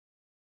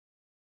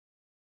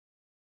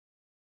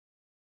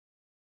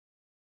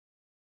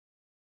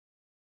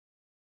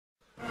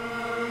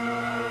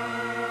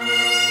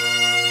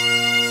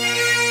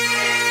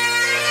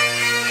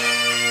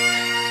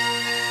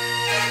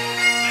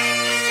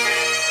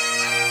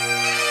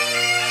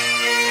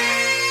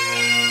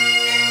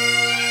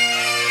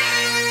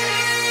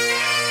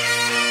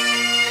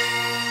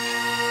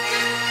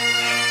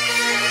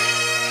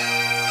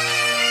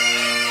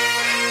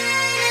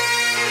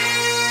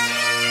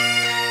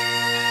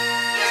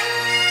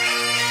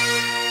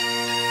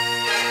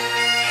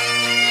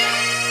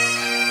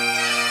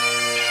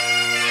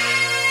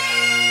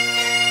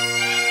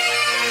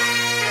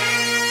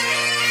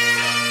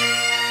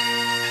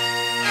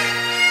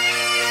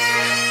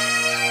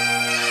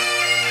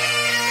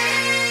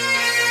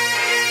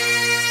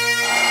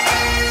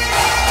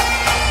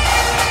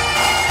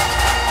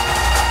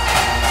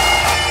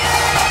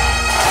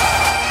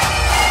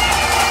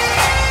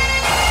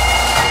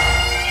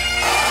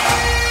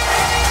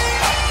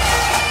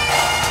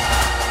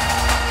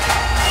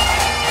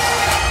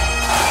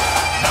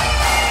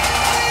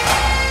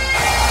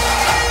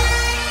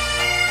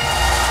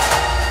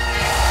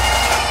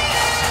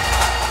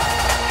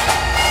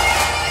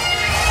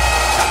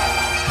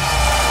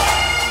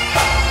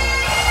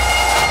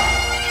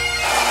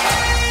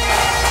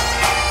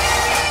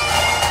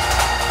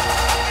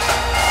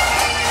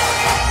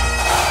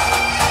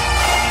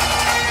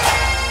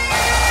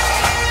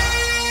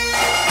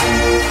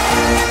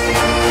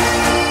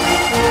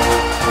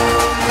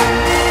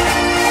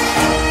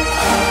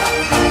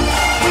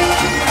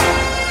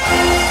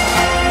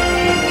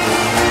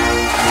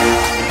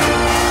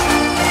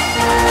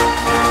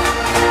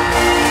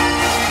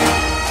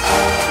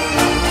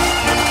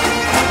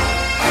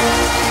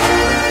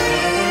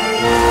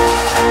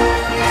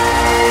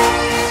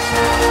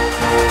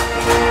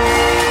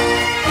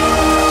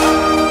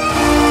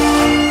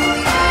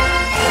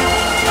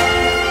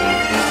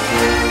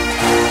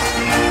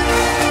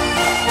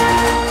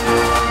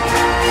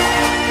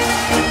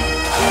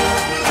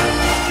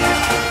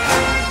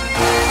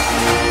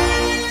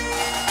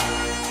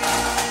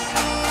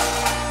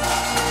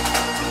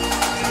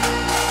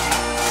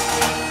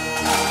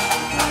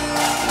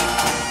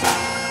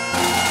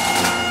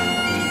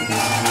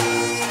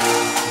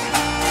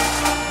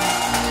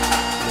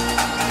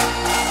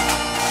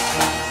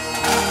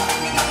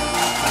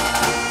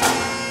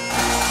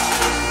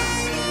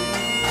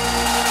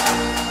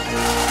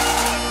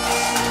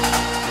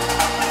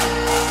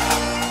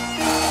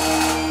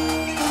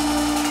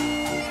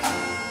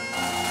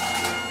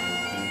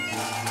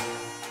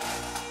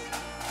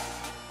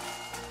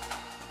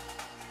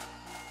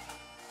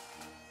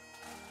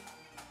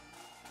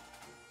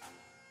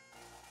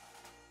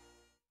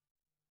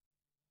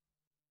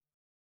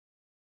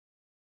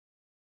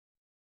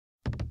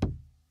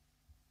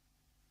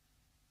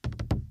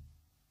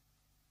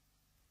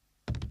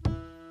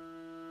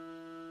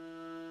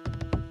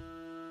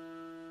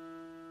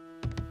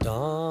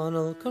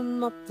Donald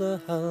come up the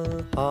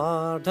hill,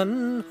 hard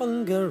and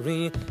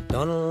hungry.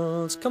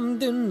 Donald's come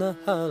down the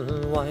hill,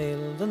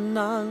 wild and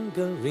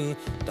angry.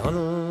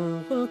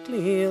 Donald will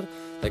clear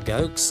the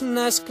Gowk's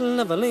nest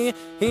cleverly.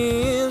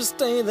 Here's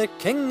to the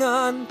king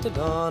and to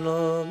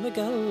Donald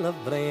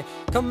McGillavry.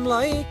 Come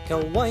like a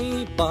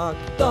way back,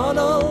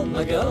 Donald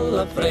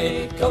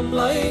McGillavry. Come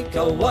like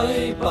a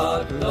way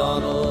back,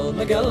 Donald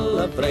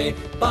McGillavry.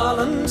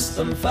 Balance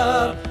them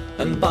fair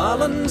and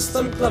balance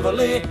them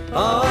cleverly.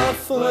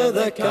 Off with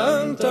the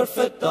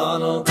counterfeit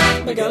Donald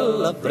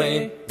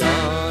McGillavry.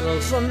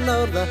 Donald's run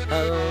out the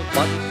hill,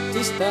 but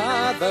he's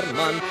t'other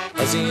man.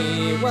 As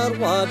he were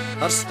wood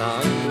or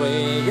stand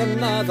way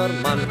another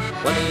man.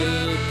 When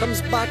he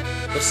comes back,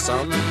 there's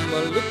some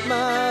will look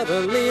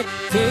merrily.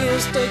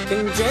 Here's to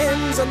King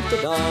James and to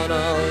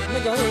Donald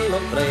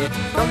McGillavry.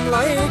 Come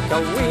like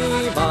a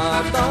weaver,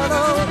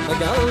 Donald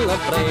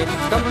McGillavry.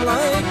 Come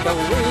like a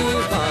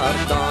weaver,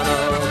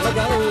 Donald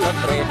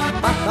McGillavry.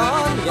 Back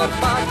on your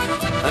back,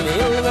 and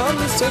he'll run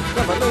so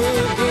cleverly.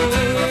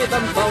 Give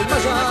them full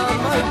measure,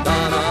 my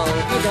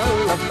Donald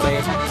McGillavry.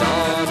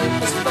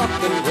 Donald is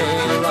fucking way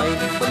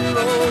right from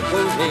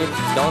Rover.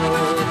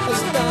 Donald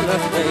has done a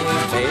thing,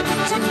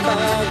 James and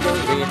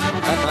Baggery.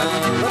 A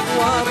hell of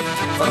work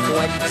for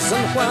flex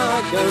and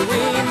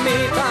waggery.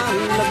 Meet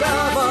and the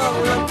devil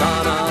and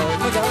Donald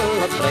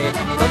McGillavry.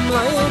 Come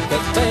like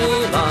a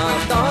tailor,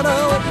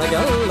 Donald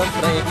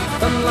McGillavry.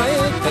 Come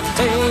like a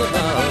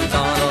tailor,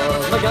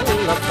 Donald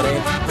McGillavry.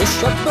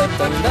 Push up it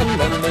and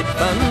then make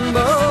them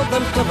roll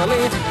them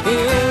cleverly.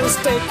 Here's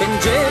taking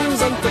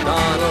James and to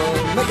Donald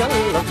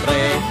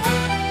McGillavry.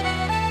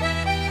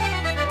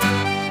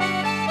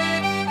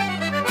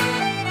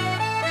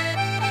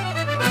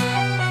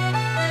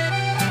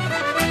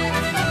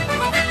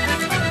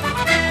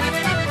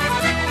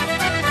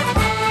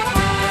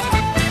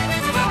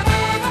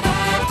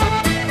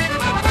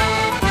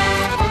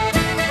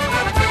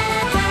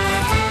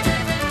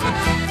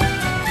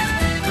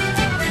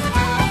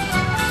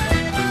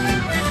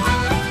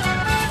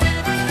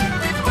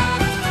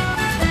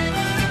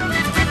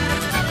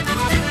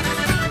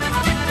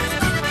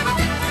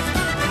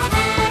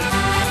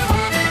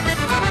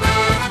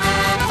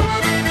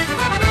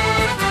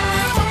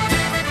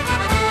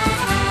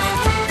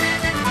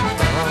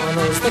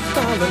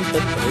 The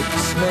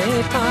brooks may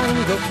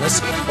tangledness,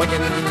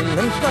 wagging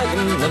and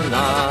flagging and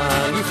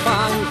all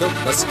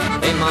newfangledness.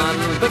 Hey man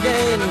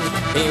begin,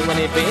 he when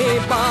he be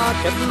back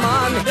at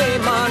man, hey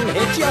man,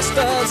 he just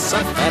as a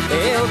fat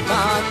he'll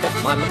talk at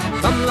man.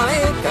 Come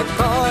like a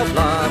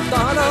cobbler,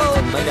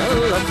 Donald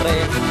McGillavry.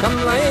 Come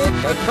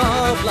like a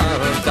cobbler,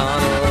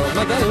 Donald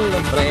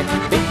McGillavry.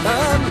 Beat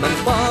them and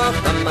fought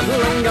them and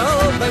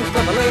lingle them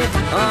cleverly.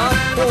 Up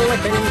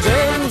licking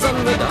James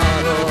and the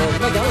Donald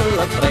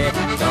McGillavry.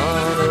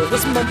 Donald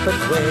was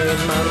Muppet way,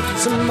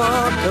 Marks and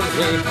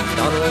Mockery.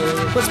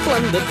 Donald was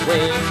splendid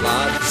way,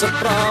 lots of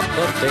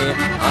property.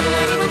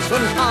 Donald's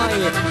run high,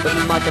 the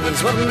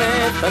Mackins were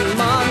net and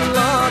man.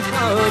 Lord,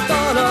 how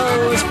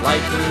Donald was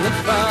fighting the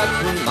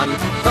fattened man.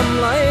 Come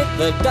like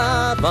the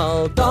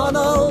devil,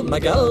 Donald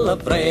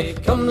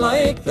McGillavry. Come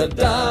like the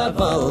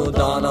devil,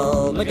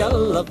 Donald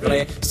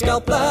McGillavry.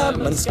 Scalp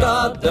them and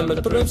scot them,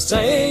 it proves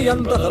say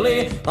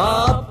unbrotherly.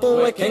 Up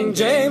with King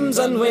James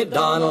and with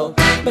Donald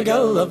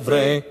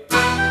McGillavry.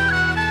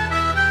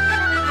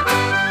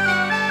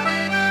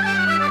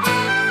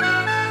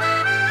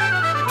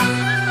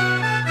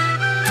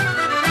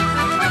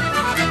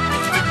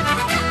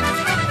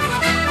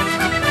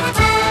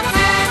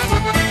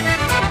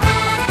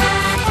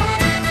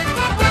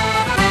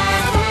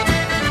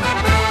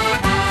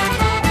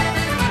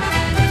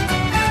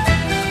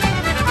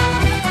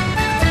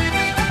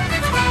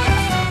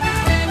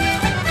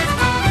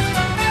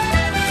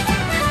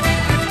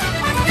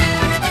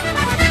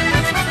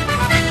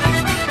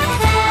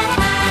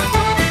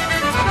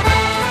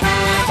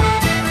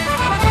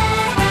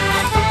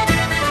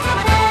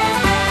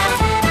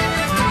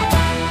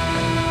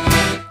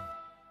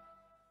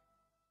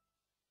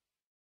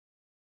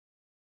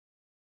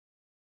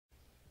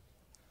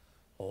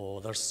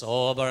 There's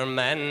sober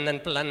men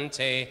in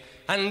plenty,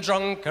 and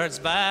drunkards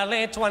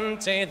barely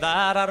 20. There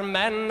are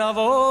men of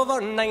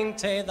over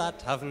 90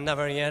 that have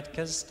never yet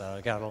kissed a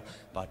girl.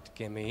 But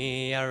give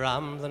me a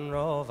Ramblin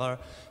Rover,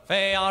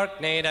 fae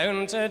Arany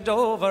down to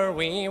Dover.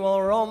 We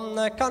will roam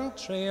the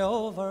country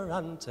over,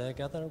 and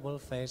together we'll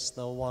face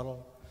the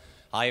Wha'll.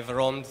 I've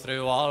roamed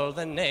through all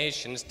the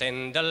nations,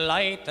 in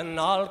delight in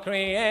all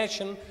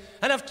creation,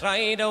 and have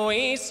tried a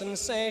wee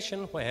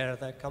sensation where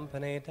the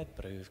company did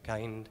prove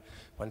kind.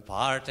 When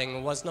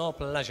parting was no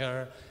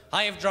pleasure,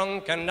 I've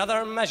drunk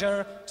another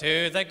measure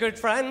to the good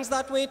friends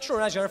that we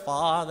treasure,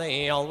 for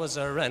they always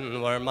are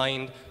in our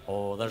mind.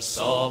 Oh, there's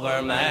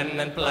sober men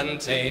in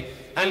plenty,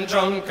 and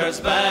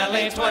drunkards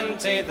barely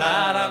 20. There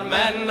are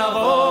men of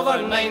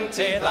over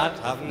 90 that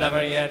have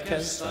never yet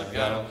kissed a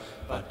girl.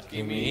 But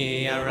give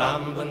me a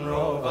Ramblin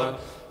Rover,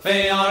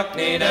 fae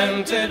Arany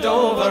down to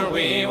Dover.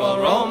 We will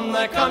roam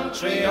the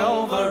country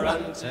over,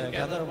 and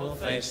together we'll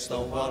face the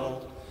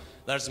Wha'll.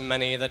 There's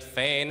many that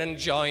feign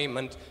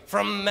enjoyment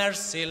from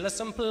merciless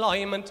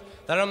employment.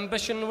 Their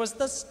ambition was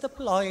this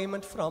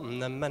deployment from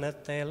the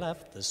minute they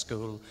left the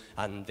school.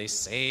 And they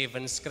save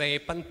and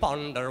scrape and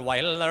ponder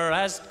while the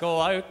rest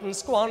go out and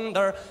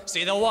squander.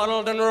 See the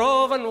world and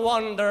rove and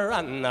wander,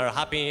 and they're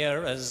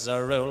happier as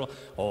a rule.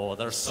 Oh,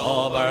 there's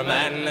sober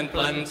men in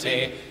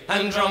plenty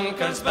and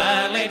drunkards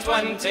barely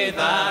 20. There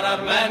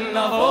are men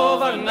of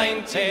over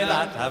 90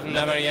 that have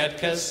never yet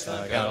kissed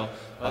a girl.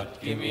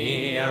 But give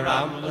me a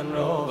Ramblin'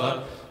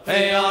 Rover,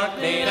 hey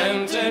Arany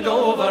down to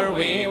Dover.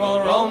 We will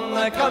roam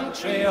the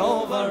country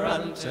over,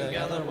 and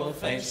together we'll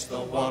face the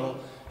Wha'll.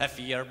 If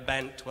you're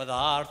bent with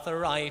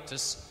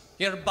arthritis,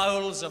 your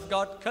bowels have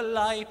got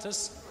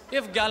colitis,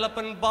 you've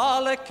galloping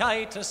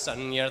bronchitis,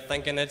 and you're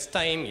thinking it's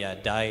time you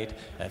died.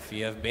 If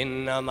you've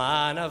been a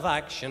man of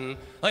action,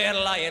 or you're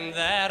lying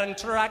there in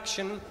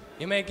traction,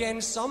 you may gain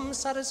some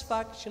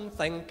satisfaction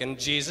thinking,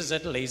 Jesus,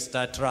 at least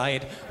I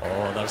tried.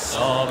 Oh, there's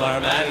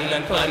sober men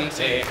in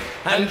plenty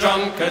and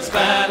drunkards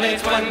barely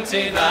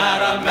 20. There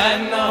are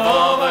men of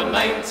over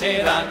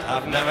 90 that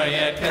have never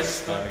yet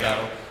kissed a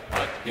girl.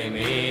 But give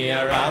me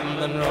a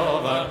Ramblin'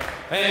 Rover,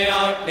 hey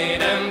Arany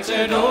down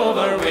to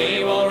Dover.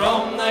 We will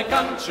roam the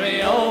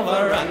country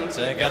over, and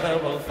together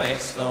we'll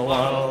face the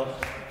Wha'll.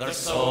 There's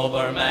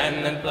sober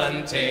men in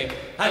plenty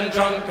and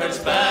drunkards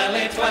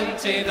barely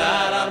 20. There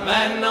are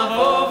men of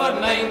over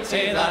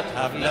 90 that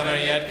have never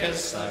yet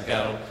kissed a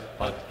girl.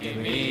 But give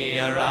me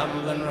a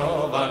Ramblin'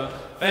 Rover,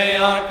 hey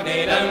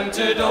Arany down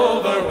to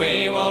Dover.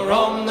 We will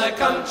roam the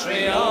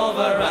country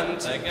over, and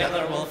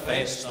together we'll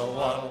face the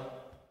Wha'll.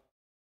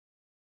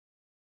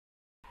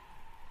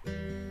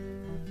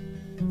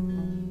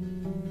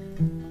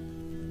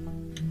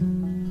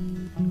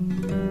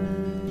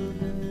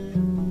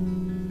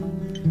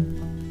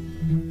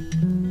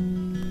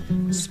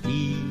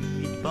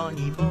 Speed,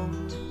 bonny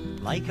boat,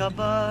 like a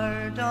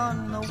bird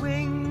on the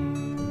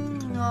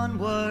wing,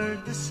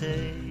 onward the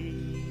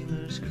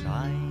sailors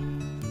cry.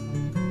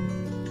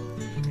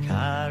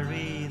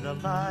 Carry the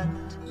lad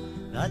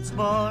that's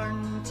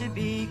born to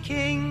be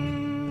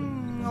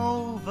king,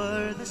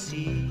 over the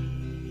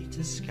sea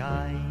to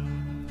Skye.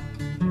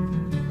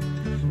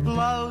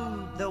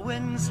 Loud the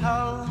winds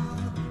howl,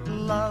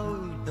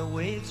 loud the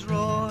waves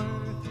roar,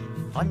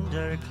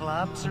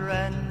 thunderclaps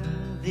rend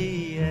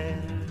the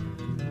air.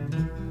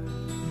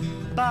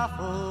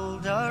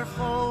 Baffled our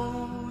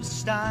foes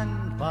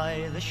stand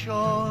by the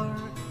shore,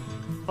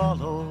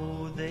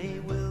 follow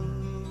they will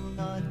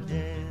not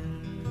dare.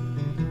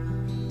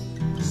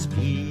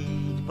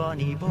 Speed,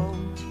 bonny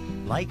boat,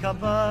 like a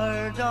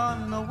bird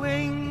on the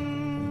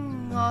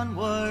wing,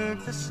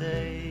 onward the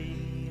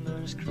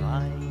sailors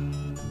cry.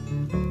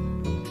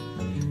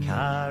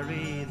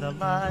 Carry the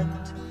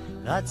lad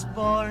that's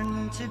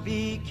born to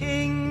be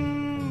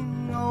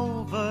king,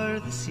 over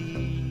the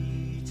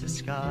sea to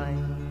Skye.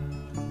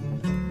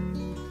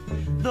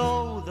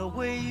 Though the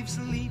waves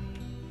leap,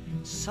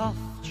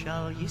 soft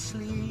shall ye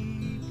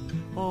sleep,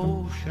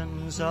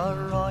 ocean's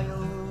a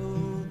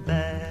royal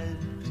bed.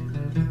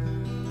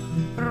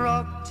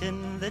 Rocked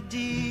in the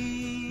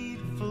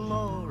deep,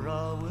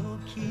 Flora will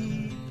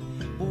keep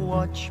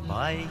watch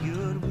by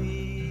your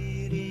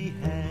weary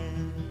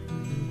head.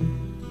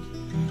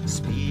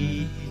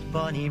 Speed,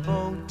 bonny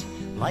boat,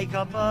 like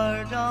a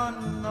bird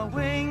on the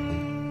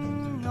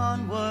wing,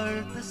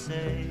 onward the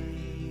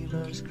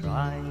sailors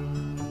cry.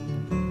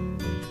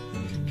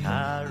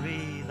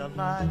 Carry the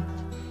lad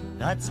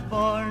that's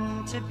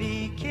born to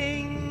be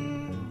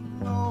king,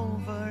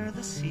 over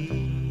the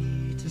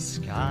sea to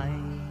Skye.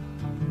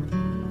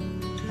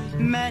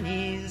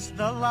 Many's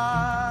the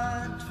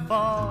lad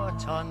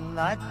fought on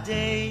that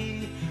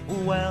day,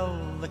 well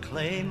the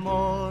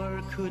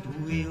claymore could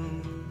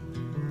wield.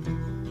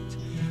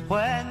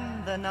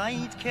 When the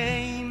night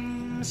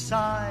came,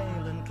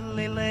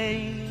 silently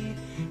lay,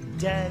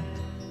 dead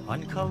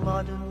on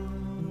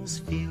Culloden's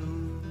field.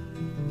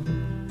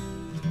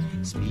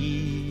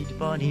 Speed,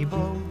 bonny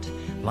boat,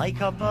 like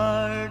a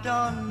bird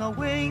on the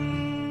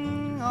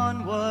wing,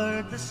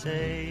 onward the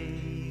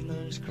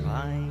sailors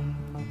cry.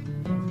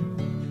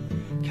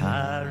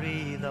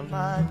 Carry the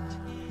lad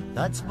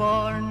that's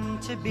born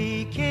to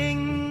be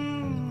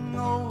king,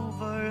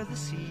 over the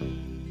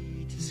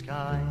sea to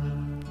Skye.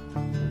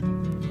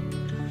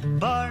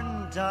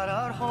 Burned are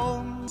our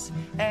homes,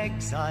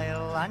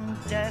 exile and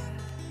death,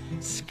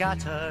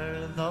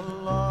 scatter the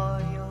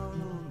loyal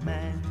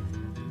men.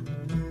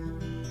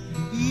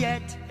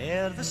 Yet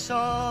ere the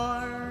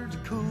sword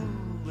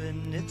cool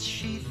in its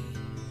sheath,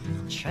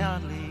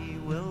 Charlie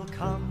will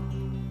come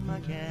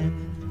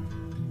again.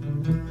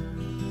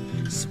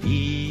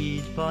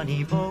 Speed,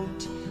 bonny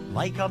boat,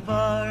 like a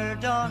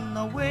bird on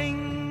the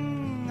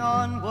wing,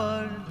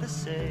 onward the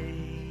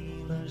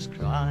sailors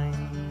cry.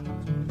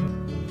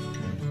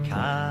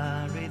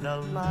 Carry the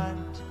lad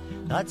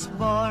that's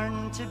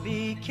born to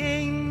be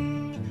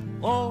king,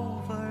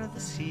 over the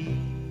sea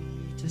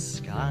to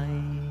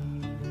Skye.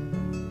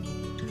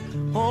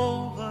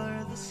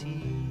 Over the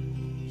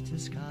sea to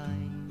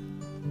Skye.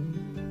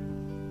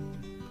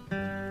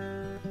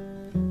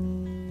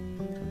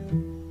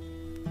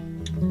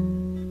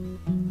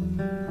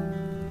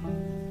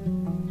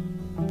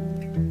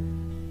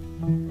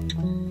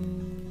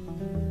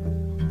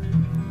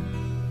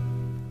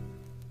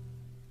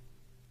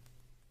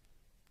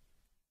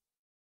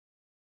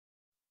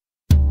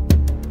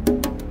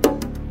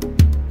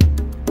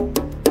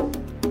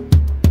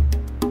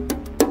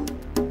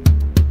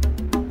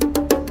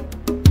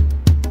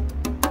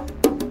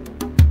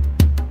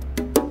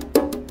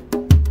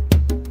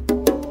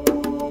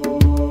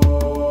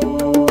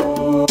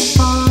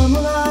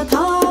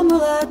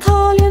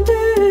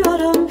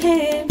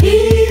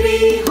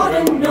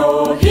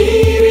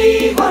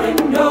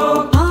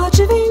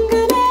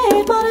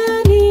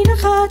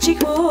 Chich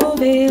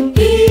Movil.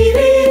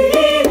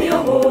 Hiri,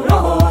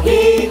 oh,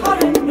 he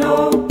horin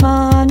no.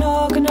 Man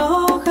og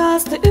nog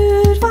as the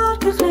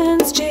urvalke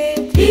glens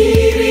chit.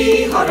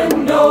 Hiri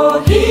horin no.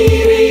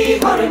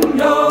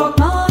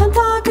 Man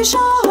take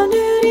shan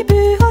uri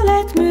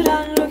buhalet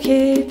muran loke.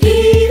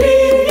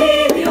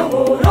 Hiri,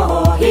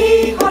 oh,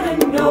 he horin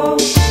no.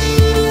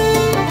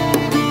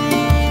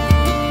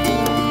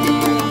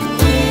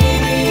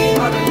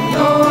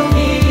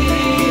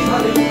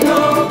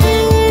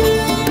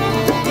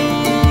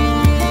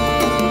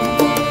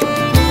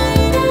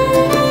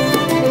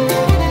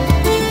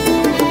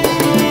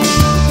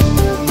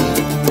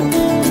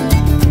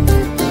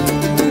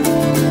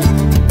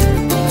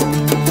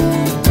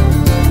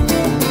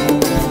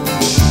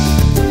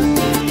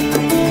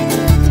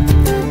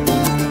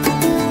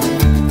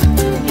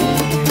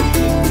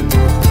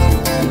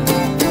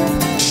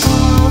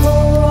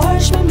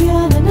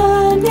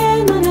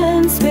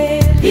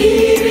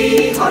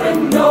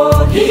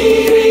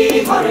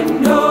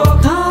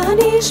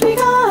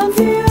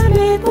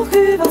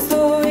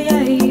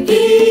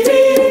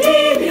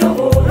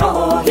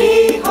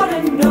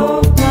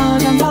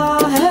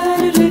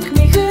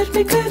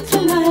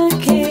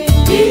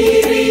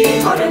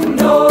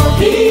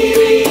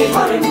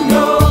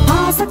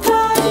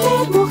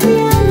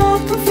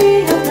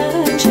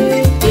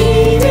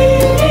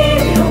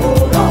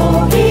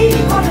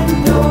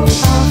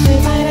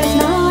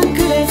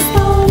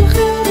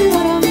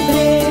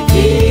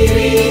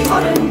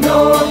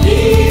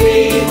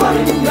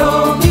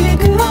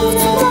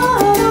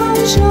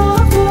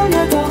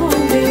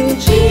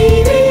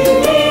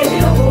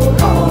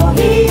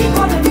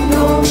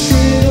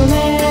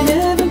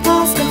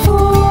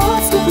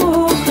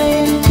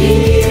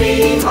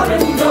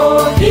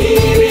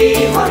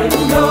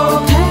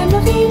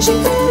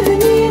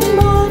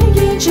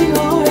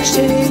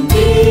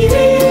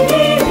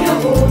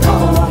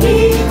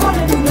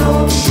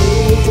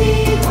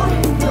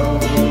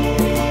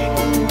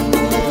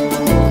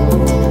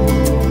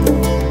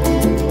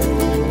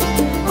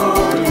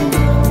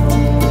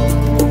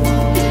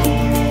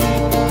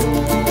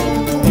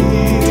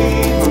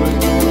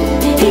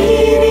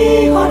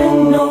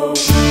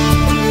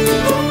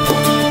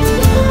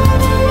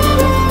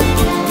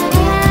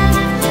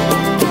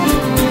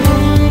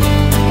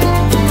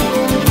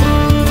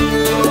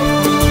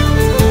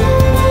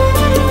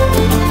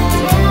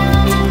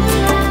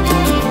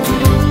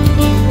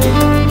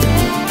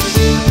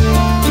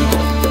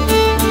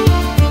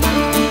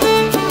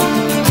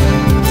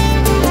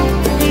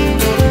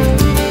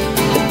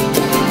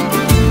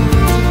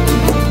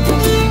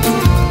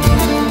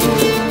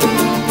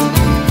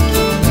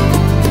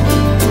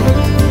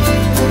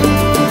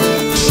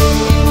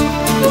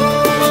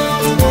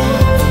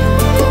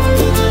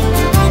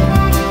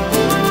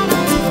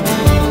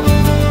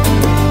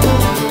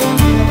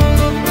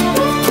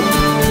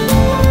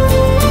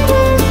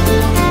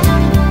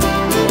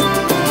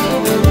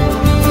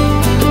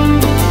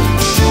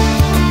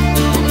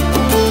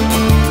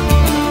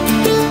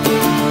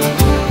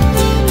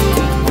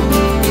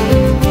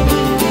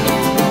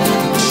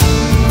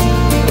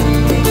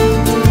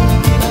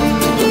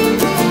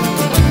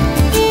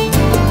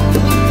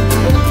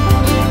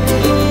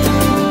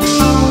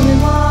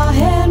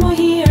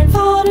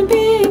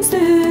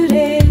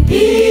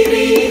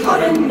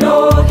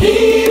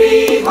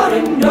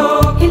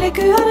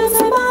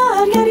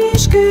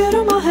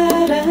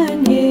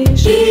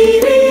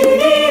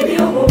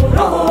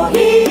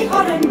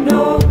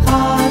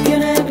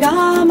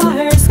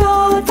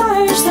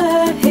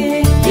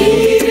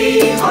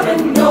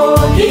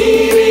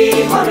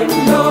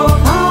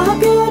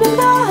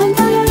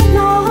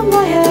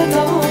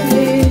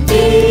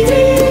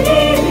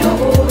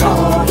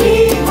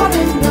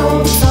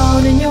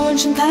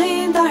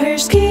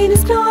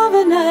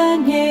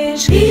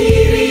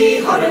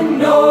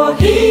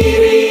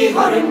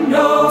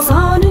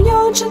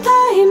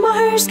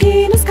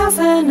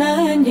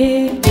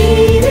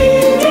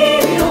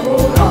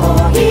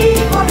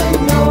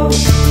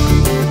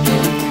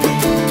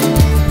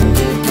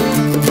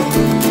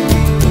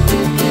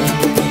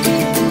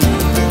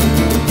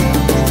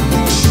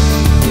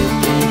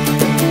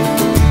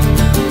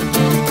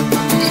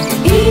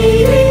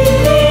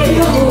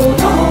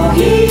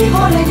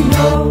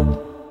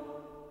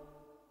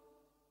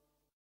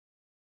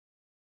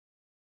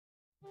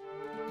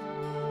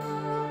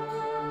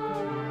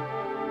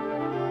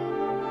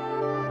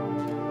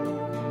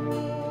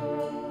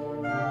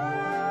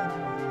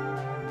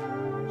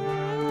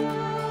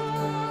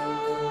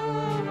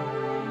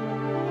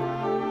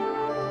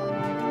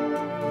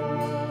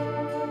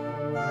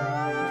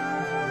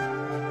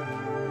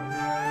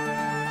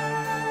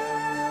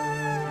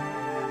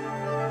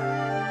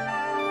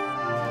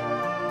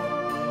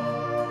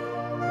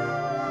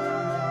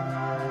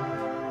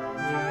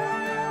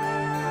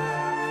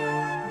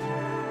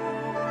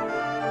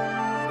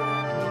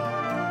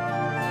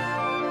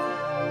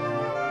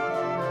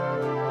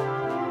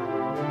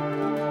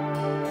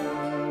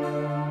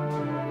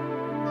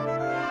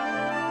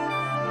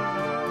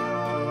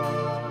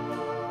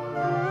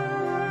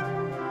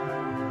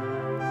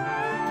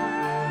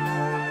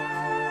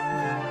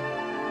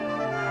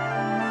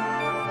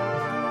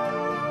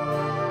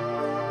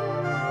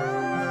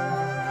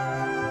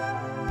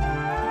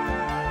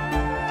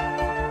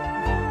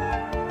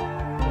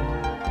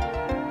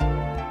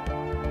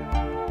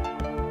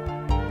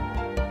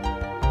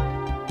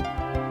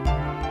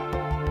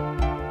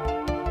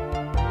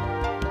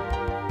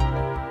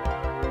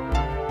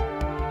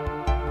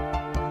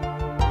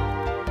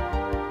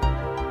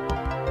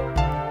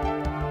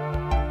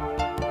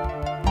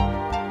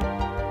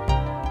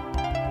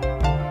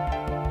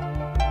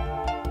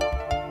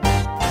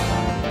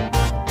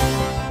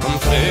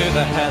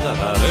 the heather,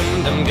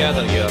 around them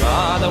gather, you're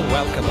all the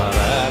welcome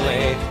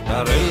early.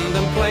 Around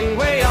them playing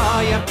way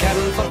are you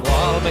ken for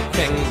Walby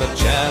King but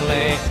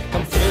jelly.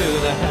 Come through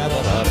the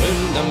heather,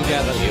 around them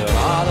gather, you're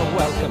all the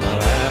welcome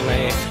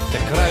early. To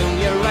crown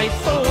your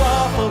rightful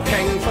lawful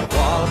king for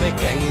Walby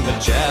King but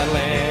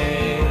jelly.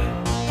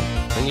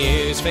 The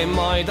news from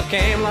Moider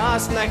came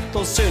last night,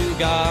 will soon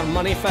gar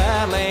money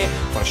fairly.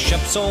 For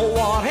ships o'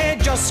 war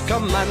had just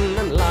come in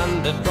and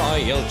landed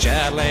royal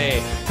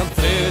jelly. Come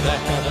through the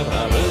heather,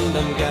 around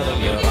them gather,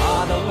 you're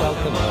all the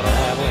welcome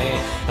early.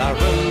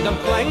 Around them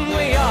playing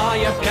we are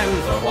your kin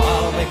for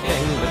Walby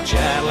King but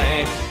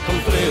jelly. Come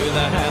through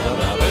the heather,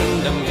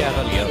 around them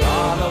gather, you're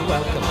all the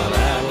welcome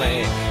early.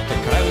 To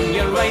crown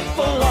your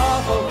rightful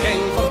lawful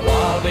king for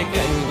Walby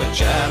King but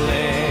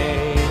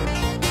jelly.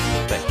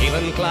 The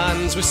heathen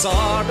clans with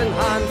sword in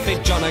hand for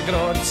John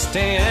O'Groat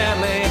stay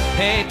early.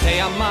 Hey, tay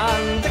a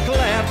man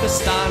declared to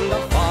stand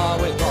up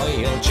for with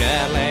royal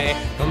jelly.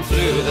 Come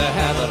through the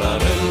heather,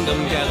 around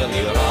them gather,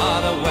 you're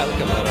all the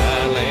welcome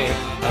early.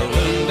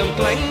 Around them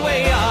cling we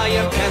are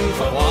your kin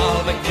for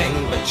Walby King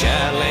but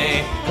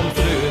jelly. Come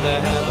through the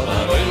heather,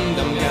 around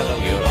them gather,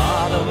 you're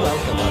all the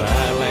welcome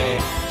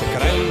early. To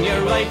crown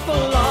your rightful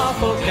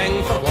lawful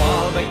king for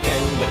Walby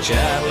King but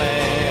jelly.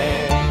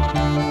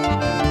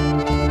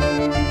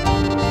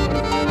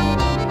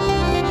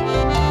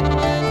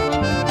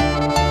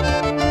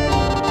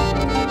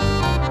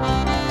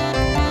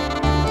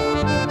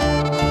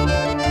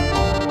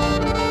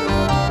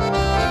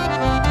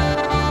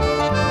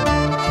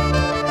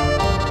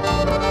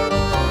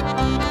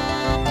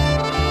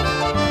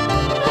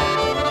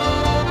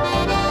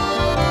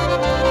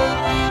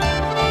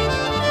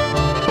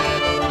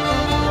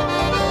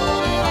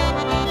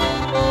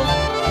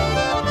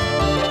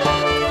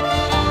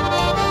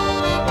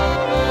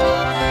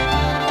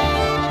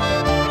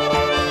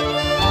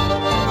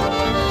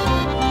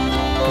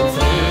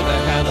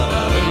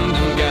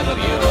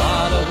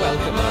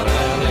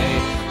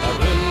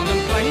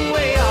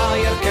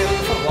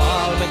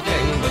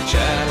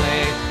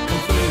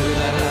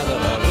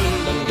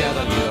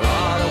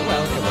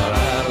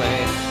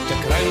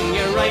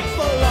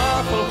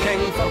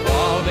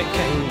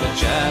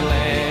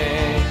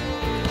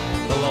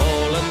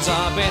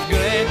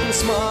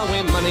 Small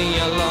with money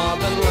a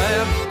lord and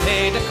laird,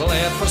 they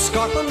declared for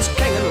Scotland's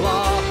king and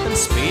law, and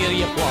spear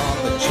you war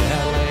the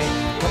jelly.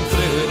 Come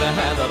through the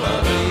heather,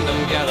 around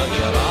them gather,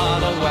 you're all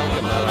the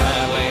welcome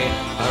early.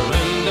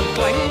 Around them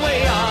cling we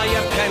are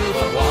your kin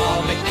for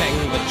Walby King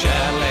but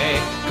jelly.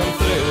 Come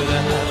through the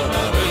heather,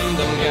 around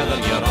them gather,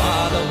 you're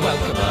all the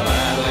welcome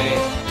early.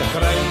 To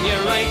crown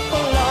your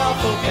rightful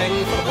lawful king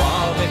for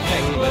Walby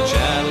King but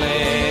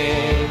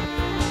jelly.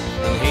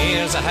 And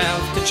here's a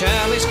health to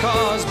Charlie's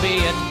cause, be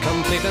it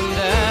complete and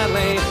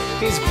early.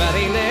 His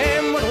very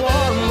name would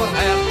warm with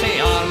hearty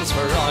arms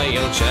for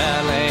royal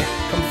Charlie.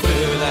 Come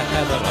through the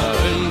heather,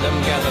 around them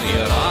gather,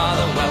 you're all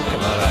the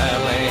welcome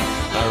early.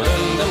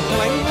 Around them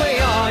cling we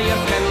are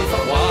your kin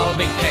for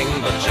Walby King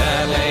but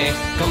Charlie.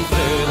 Come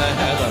through the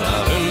heather,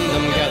 around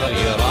them gather,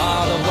 you're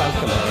all the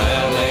welcome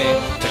early.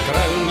 To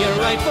crown your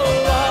rightful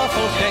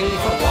lawful king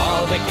for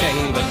Walby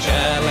King but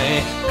Charlie.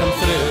 Come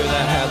through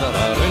the heather,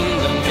 around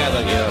them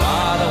gather, you're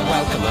all the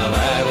welcome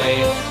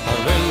early.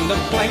 Around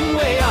them cling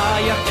we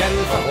are your kin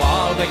for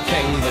Walby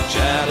King but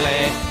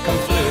Charlie. Come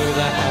through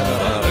the heather,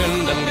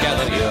 around them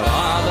gather, you're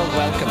all the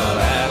welcome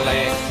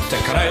early. To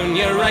crown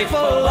your rightful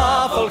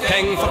lawful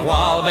king for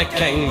Walby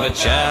King but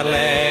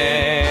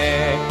Charlie.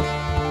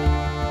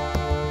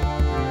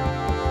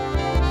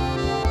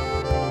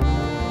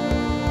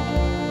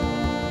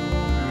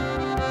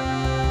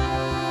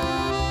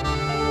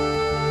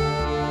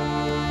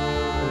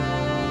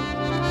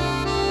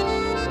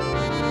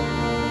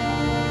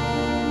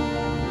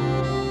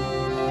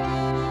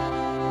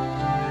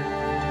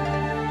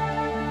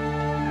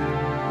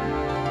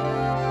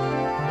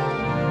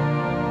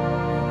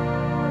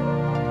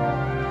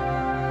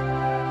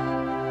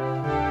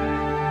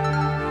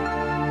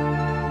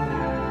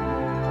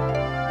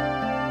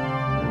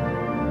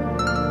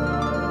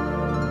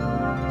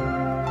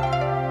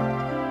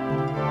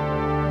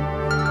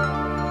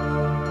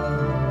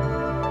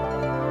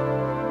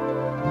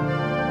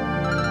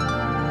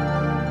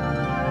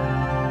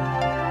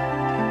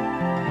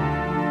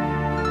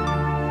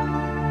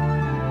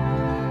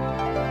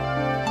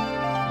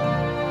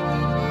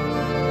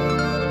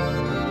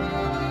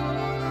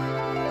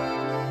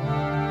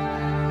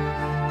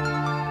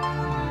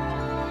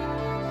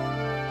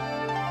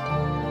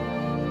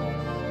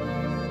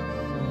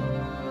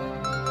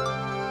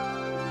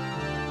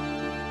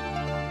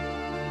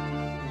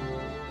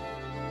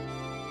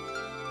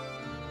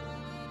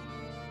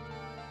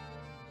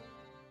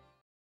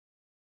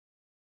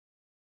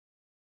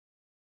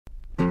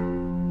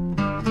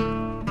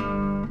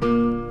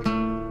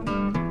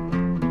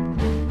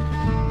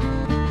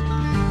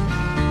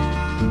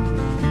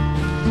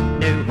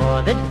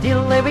 no the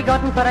deal we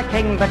gotten for a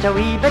king, but a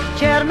wee bit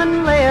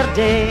German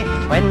Lairdie.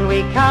 When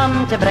we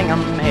come to bring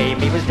him hame,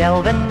 he was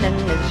delving in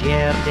his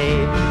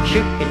yearday,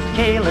 shooking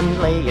kale and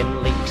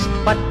laying leaks,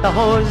 but the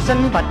hose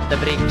and but the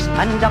breeks,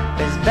 and up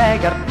his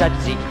beggar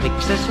duds he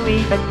clicks, this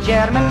wee bit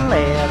German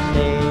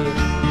Lairdie.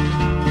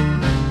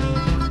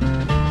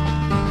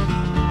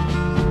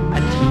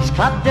 He's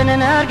clapped in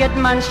an Argyl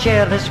man's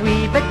chair, this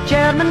wee bit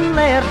German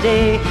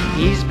Lairdie.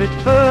 He's put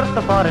forth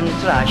the foreign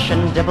trash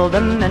and dibbled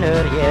them in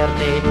her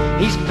yearday.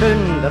 He's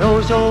pruned the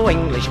rose o'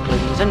 English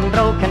plumes and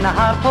broken the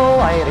harp o'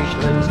 Irish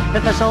loons,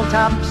 the thistle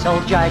taps all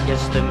jagged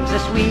stems,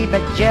 this wee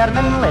bit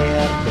German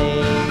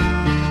Lairdie.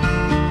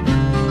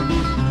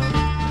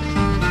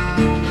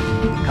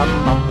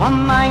 Come up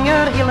on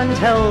Manger Highland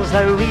Hills,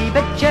 thou wee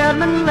bit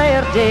German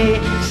Lairdie.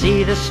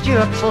 See the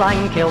Stuarts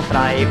Langkill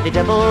thrive, they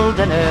dibbled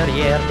in her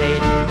yearday.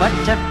 But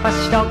if a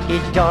stocky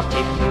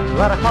dirty foo,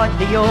 or hod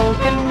the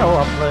yoke and no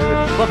a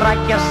flew, will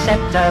break your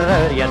sceptre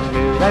or your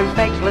new, thou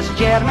feckless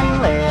German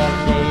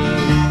Lairdie.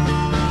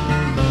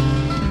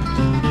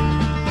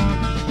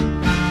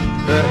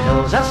 Her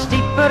hills are steep,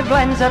 her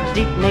glens are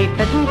deep, nae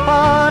fitting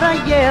for a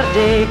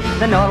yearday.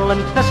 The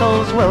Norland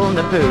thistles will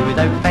na boo,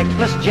 thou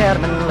feckless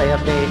German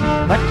Lairdie.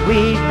 But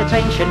we, the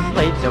trenchant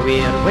blades o'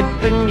 weir, would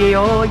bring ye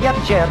o' your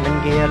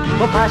German gear,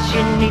 we'll pass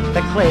ye neath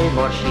the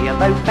claymore sheer,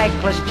 thou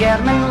feckless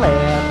German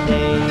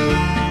Lairdie.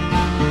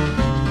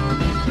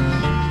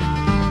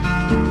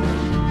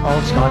 All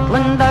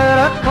Scotland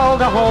are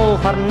called a hole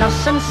for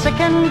nuss and sick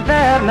and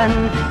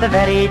vermin. The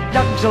very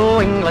dogs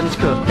o' England's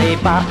court, they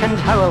bark and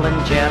howl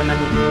in German.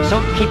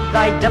 So keep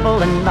thy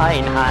dibble in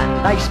thine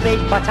hand, thy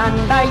spade butt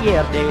and thy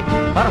yearday,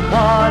 for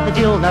wha the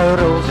deal now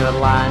rules your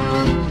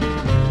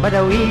land, but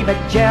a wee bit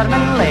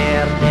German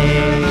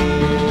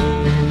Lairdie.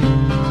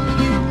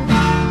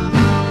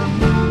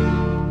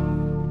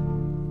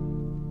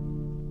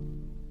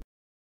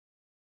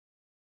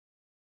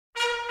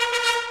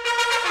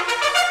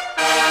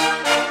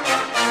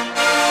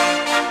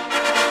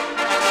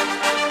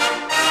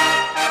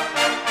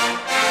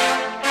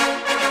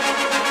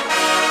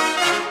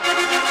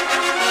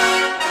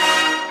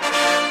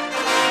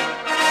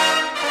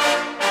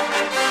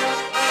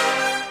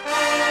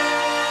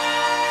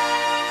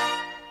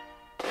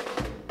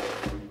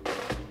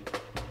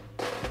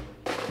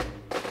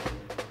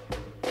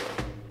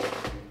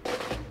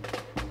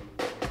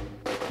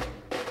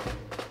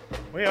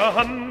 We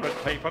 100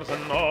 papers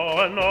and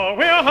no,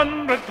 we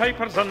 100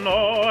 papers and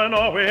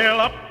no, we'll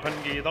up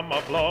and give them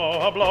a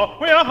blow.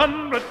 We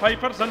 100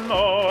 papers and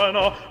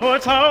no, oh,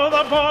 it's how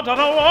the border a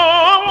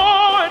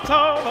war, it's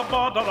how the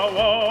border a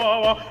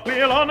war.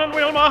 We'll on and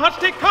we'll march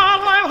to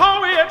Carlisle,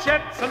 Howie, at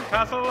Jets and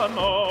Castle and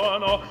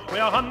no, we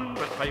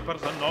 100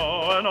 papers and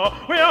no,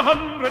 we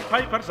 100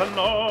 papers and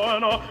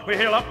no,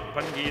 we'll up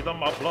and give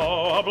them a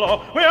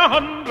blow. We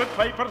 100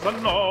 papers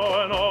and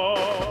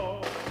no.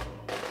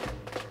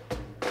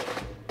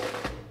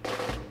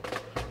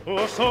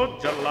 Oh,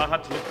 soldier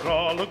lads, look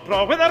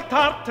draw, with their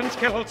tartans,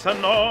 kilts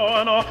and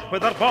no,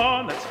 with their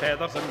bonnets,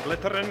 feathers and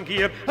glittering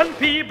gear, and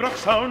pibroch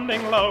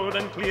sounding loud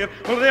and clear.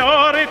 Will they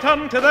all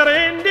return to their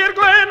reindeer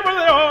glen? Will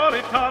they all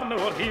return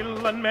o'er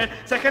hill and may?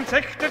 Second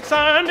sexted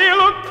sandy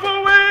look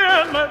for way,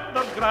 and with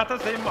their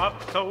gratis they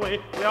marched away.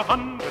 We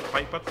 100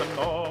 pipers and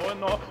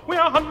no, we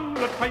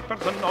 100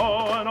 pipers and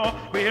no,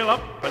 we'll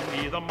up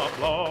and give them a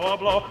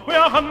blow. We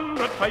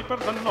 100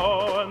 pipers and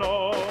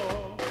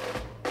no.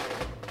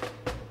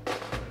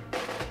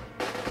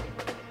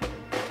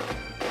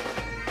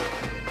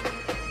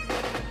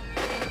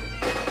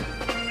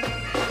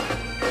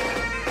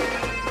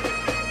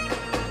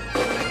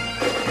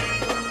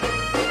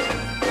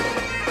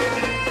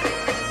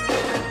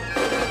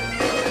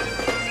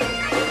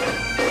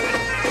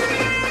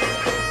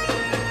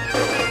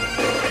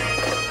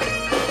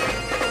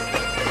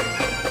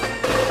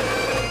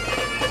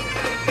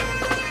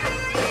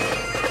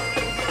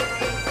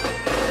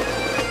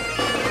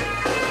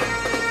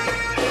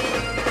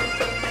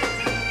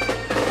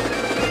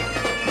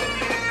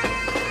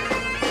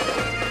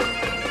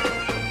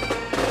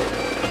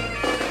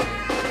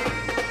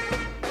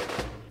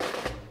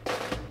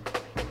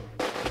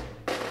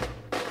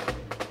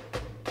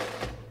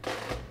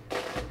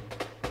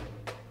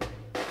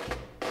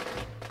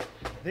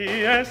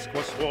 The Esk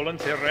was swollen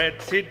to red,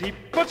 sae deep,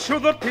 but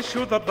shoother to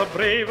shoother the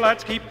brave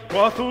lads keep.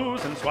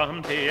 4,000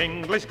 swam to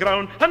English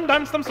ground, and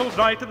danced themselves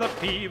right to the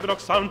pibroch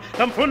sound.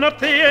 Them funner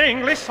the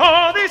English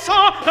saw, they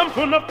saw, them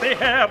funner they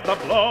heard the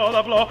blow.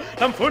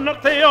 Them funner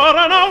they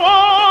are in a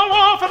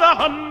war for the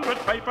 100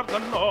 pipers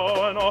and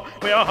no,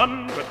 we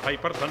 100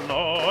 pipers and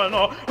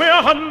no, we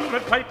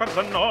 100 pipers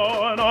and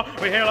no,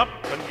 we hail up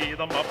and give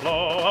them a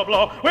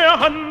blow. We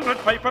 100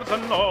 pipers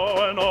and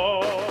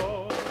no.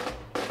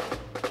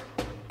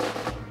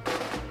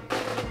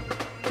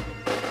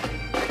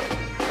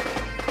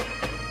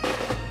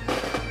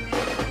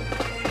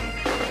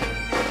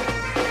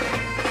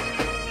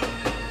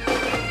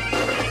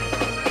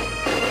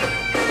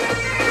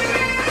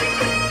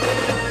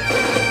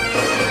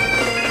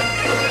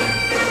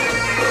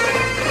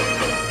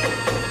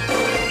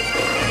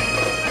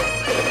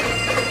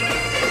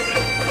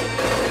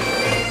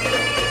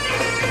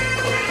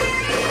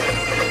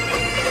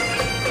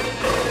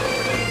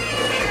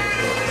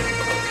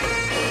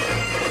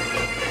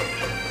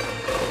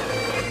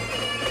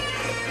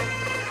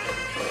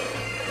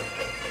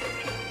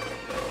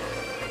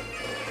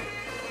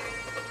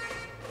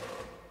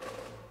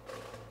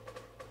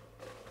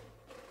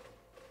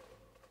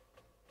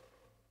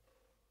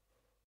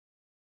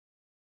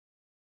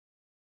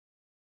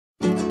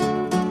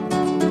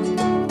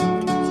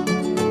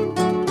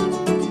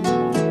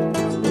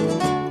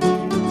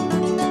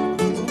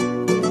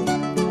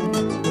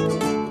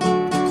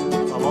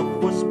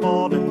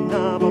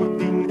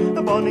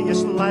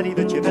 laddie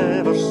that you've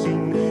ever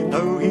seen.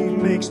 Now he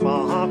makes my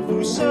heart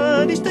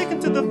loosen. He's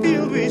taken to the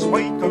field with his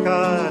white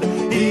cockade.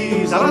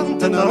 He's a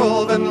rantin' a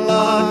roving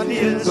lad, he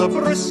is a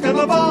brisk and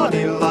a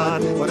bonny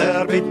lad.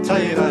 Whatever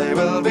betide I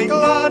will be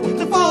glad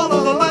to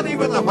follow the laddie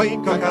with the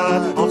white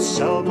cockade. I'll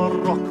sell my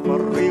rock, my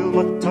reel,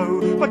 my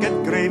tow, my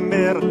get grey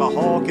mare and my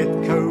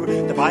hawket cow,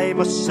 to buy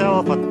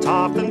myself a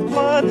tartan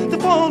plaid, to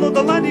follow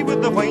the laddie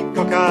with the white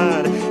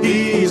cockade.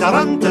 He's a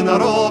rantin' a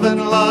roving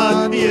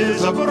lad, he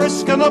is a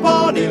brisk and a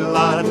bonny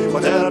lad.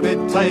 Whatever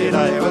betide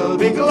I will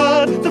be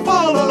glad to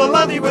follow the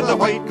laddie with the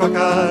white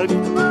cockade.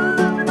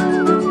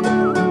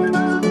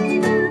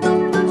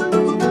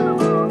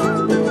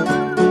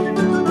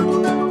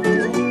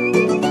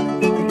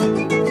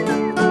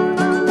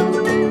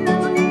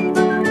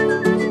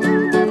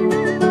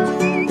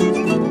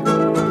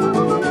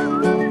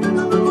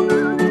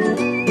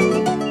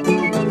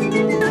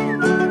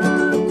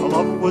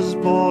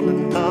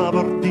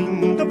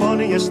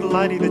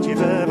 Laddie that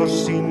you've ever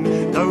seen.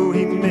 Now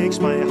he makes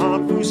my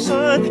heart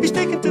loosen. He's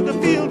taken to the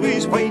field with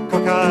his white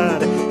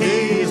cockade.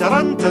 He's a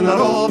rantin' a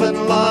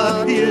roving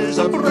lad, he is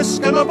a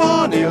brisk and a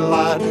bonny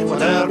lad.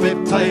 Whatever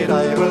betide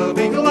I will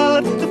be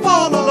glad to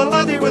follow the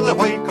laddie with the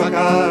white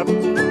cockade.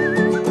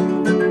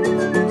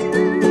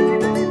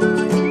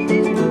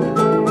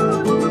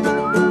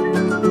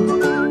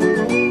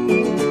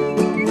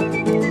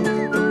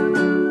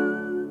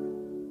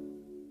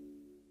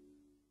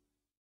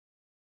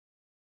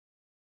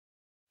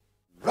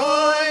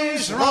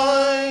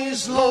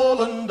 Rise,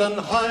 Lowland and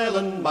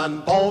Highland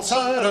man,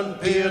 Balsire and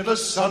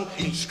Peerless on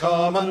each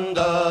commanderly.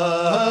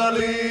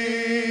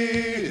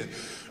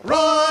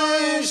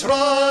 Rise,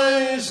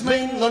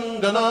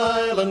 mainland and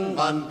island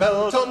man,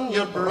 belt on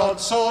your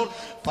broadsword,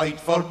 fight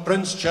for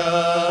Prince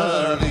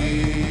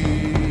Charlie.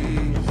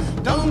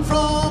 Down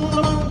from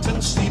the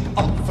mountain steep,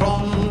 up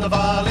from the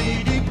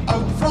valley deep,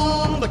 out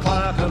from the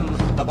Clachan,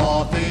 the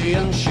Bothy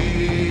and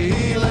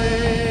Sheeling.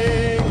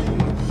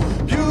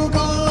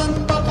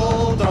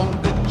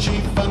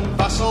 Chief and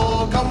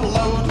vassal come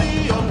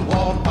loudly on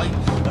war pipe,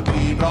 the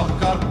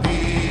pibroch are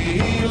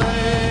pealing.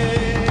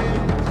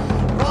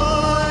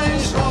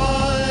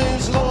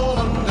 Rise,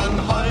 Lowland and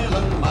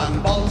Highland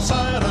man,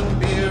 Balsire and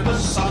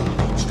Beardless on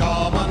each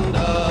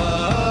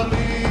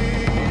commanderly.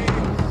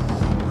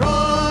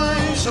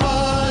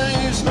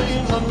 Rise,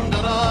 mainland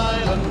and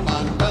island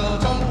man,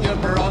 belt on your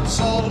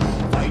broadsword,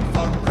 fight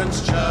for Prince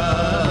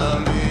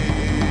Charlie.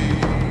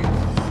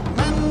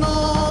 Men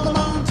of the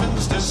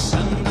mountains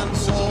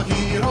descendants, oh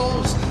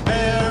heroes,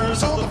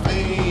 heirs of the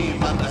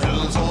fame and the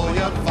hills of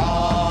your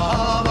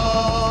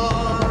fathers.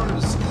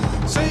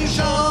 Say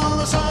shall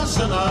the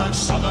Sassenach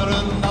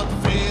Southern not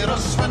fear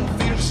us when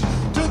fierce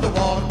to the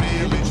war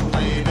village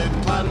bladed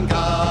clan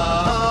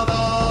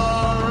gathers.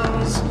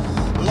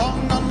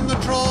 Long on the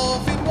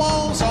trophied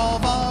walls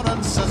of our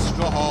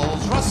ancestral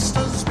halls, rust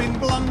has been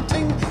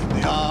blunting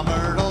the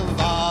armour of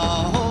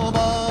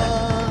Alba.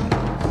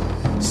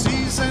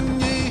 Season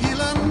ye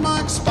Hieland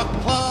Max,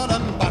 Buckler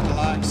and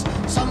Battleaxe,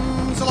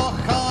 sons of Loch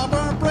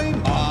Harbour, Bray,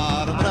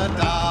 Mairead,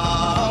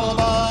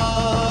 Alba.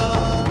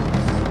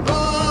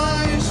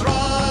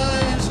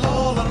 Rise,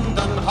 Lowland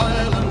and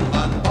Highland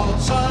man,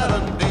 Balsire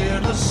and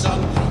Beardless on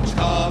each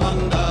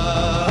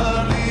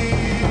commanderly.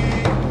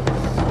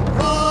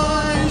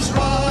 Rise,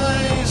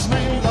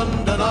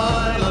 mainland and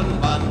island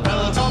man,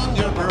 belt on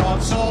your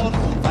broadsword,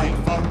 fight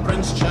for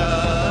Prince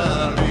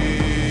Charlie.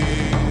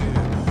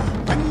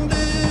 When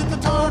did the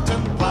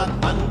tartan plaid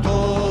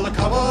mantle the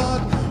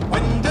coward?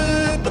 When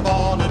did the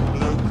bonnet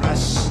blue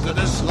crested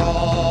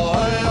disloyal?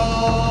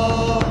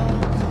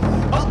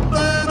 Up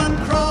there and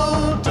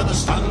crowd to the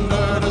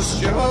standard of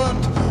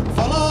Stuart,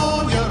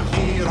 follow your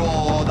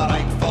hero, the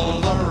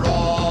rightful, the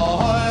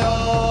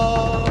royal.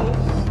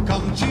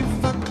 Come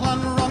chief of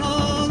Clan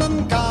Ronald and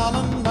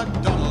Gallant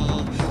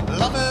McDonald,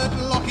 love it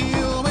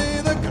Lochiel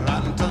with the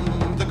Grant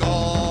and the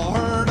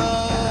Gordon.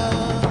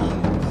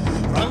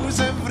 Rouse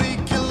every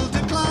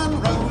kilted clan,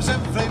 rouse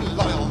every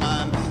loyal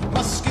man,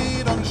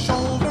 musket on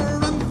shoulder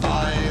and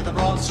thigh the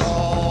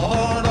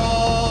broadsword on.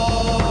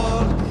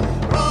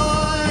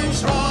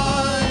 Rise,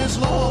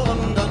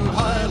 Lowland and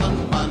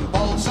Highland man,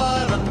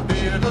 Balsire and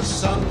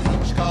Beardless on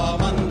each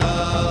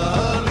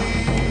commanderly.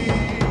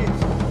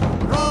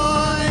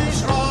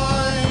 Rise,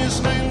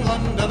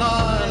 mainland and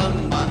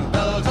island man,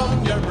 belt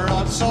on your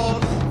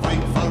broadsword,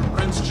 fight for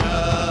Prince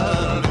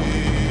Charlie.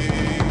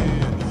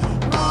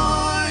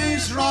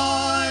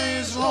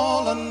 Rise,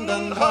 Lowland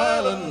and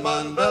Highland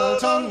man,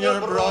 belt on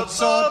your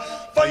broadsword,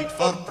 fight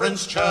for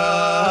Prince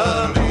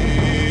Charlie.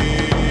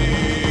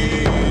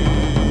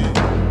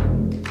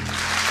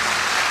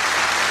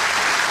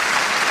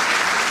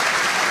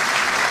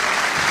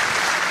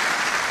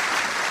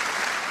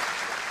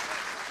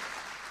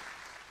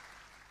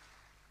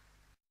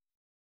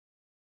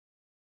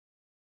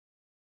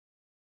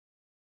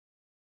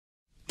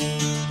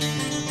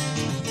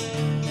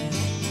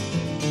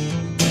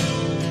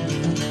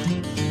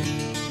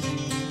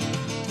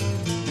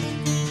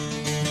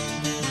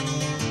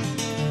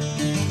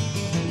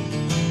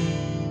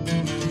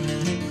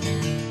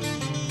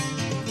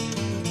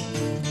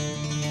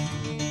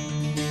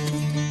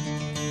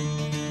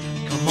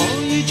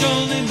 we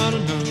jolly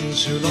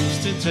mariners who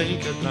loves to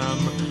take a dram.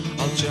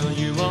 I'll tell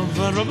you of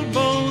a Robert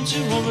Bones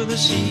who over the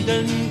sea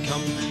then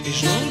come.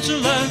 He's wrote a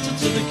letter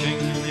to the king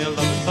the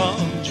 11th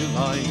of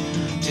July,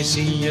 to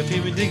see if he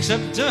would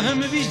accept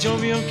him if he's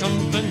jovial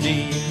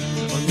company.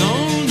 Oh no,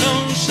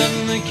 no, said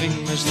the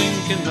king, this thing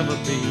can never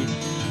be,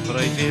 for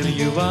I fear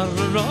you are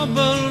a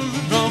robber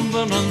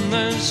on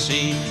the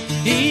sea.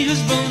 He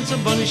has built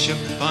a bonny ship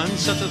and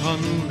set it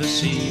on the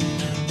sea,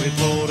 with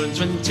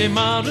 24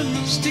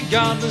 mariners to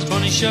guard his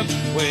bonny ship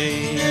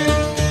way.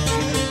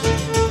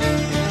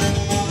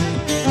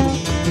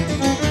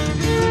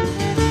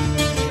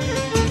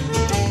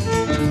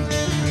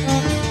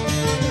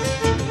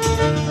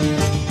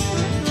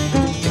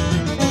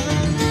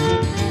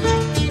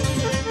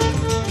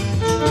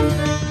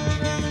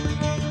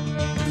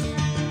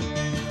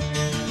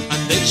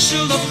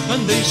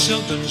 And they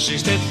sailed and she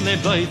stately,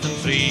 blithe and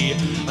free,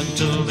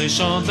 until they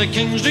saw the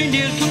king's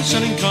reindeer come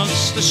sailing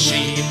across the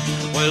sea.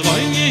 While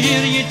you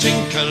hear ye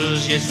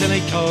tinkers, ye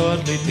silly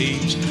cowardly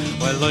thieves,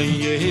 while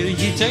you hear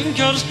ye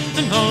tinkers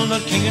and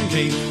honour king and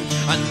grief.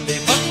 And they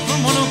fought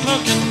from 1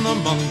 o'clock in the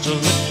morn till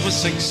it was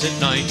 6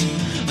 at night,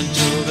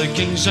 until the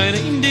king's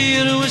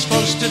reindeer was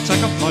forced to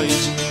take a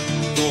flight.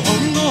 Go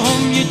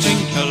home, ye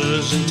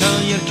tinkers, and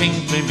tell your king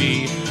frae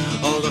me,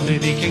 although he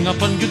be king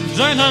upon good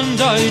dry land,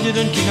 I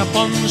didn't king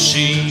upon the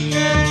sea.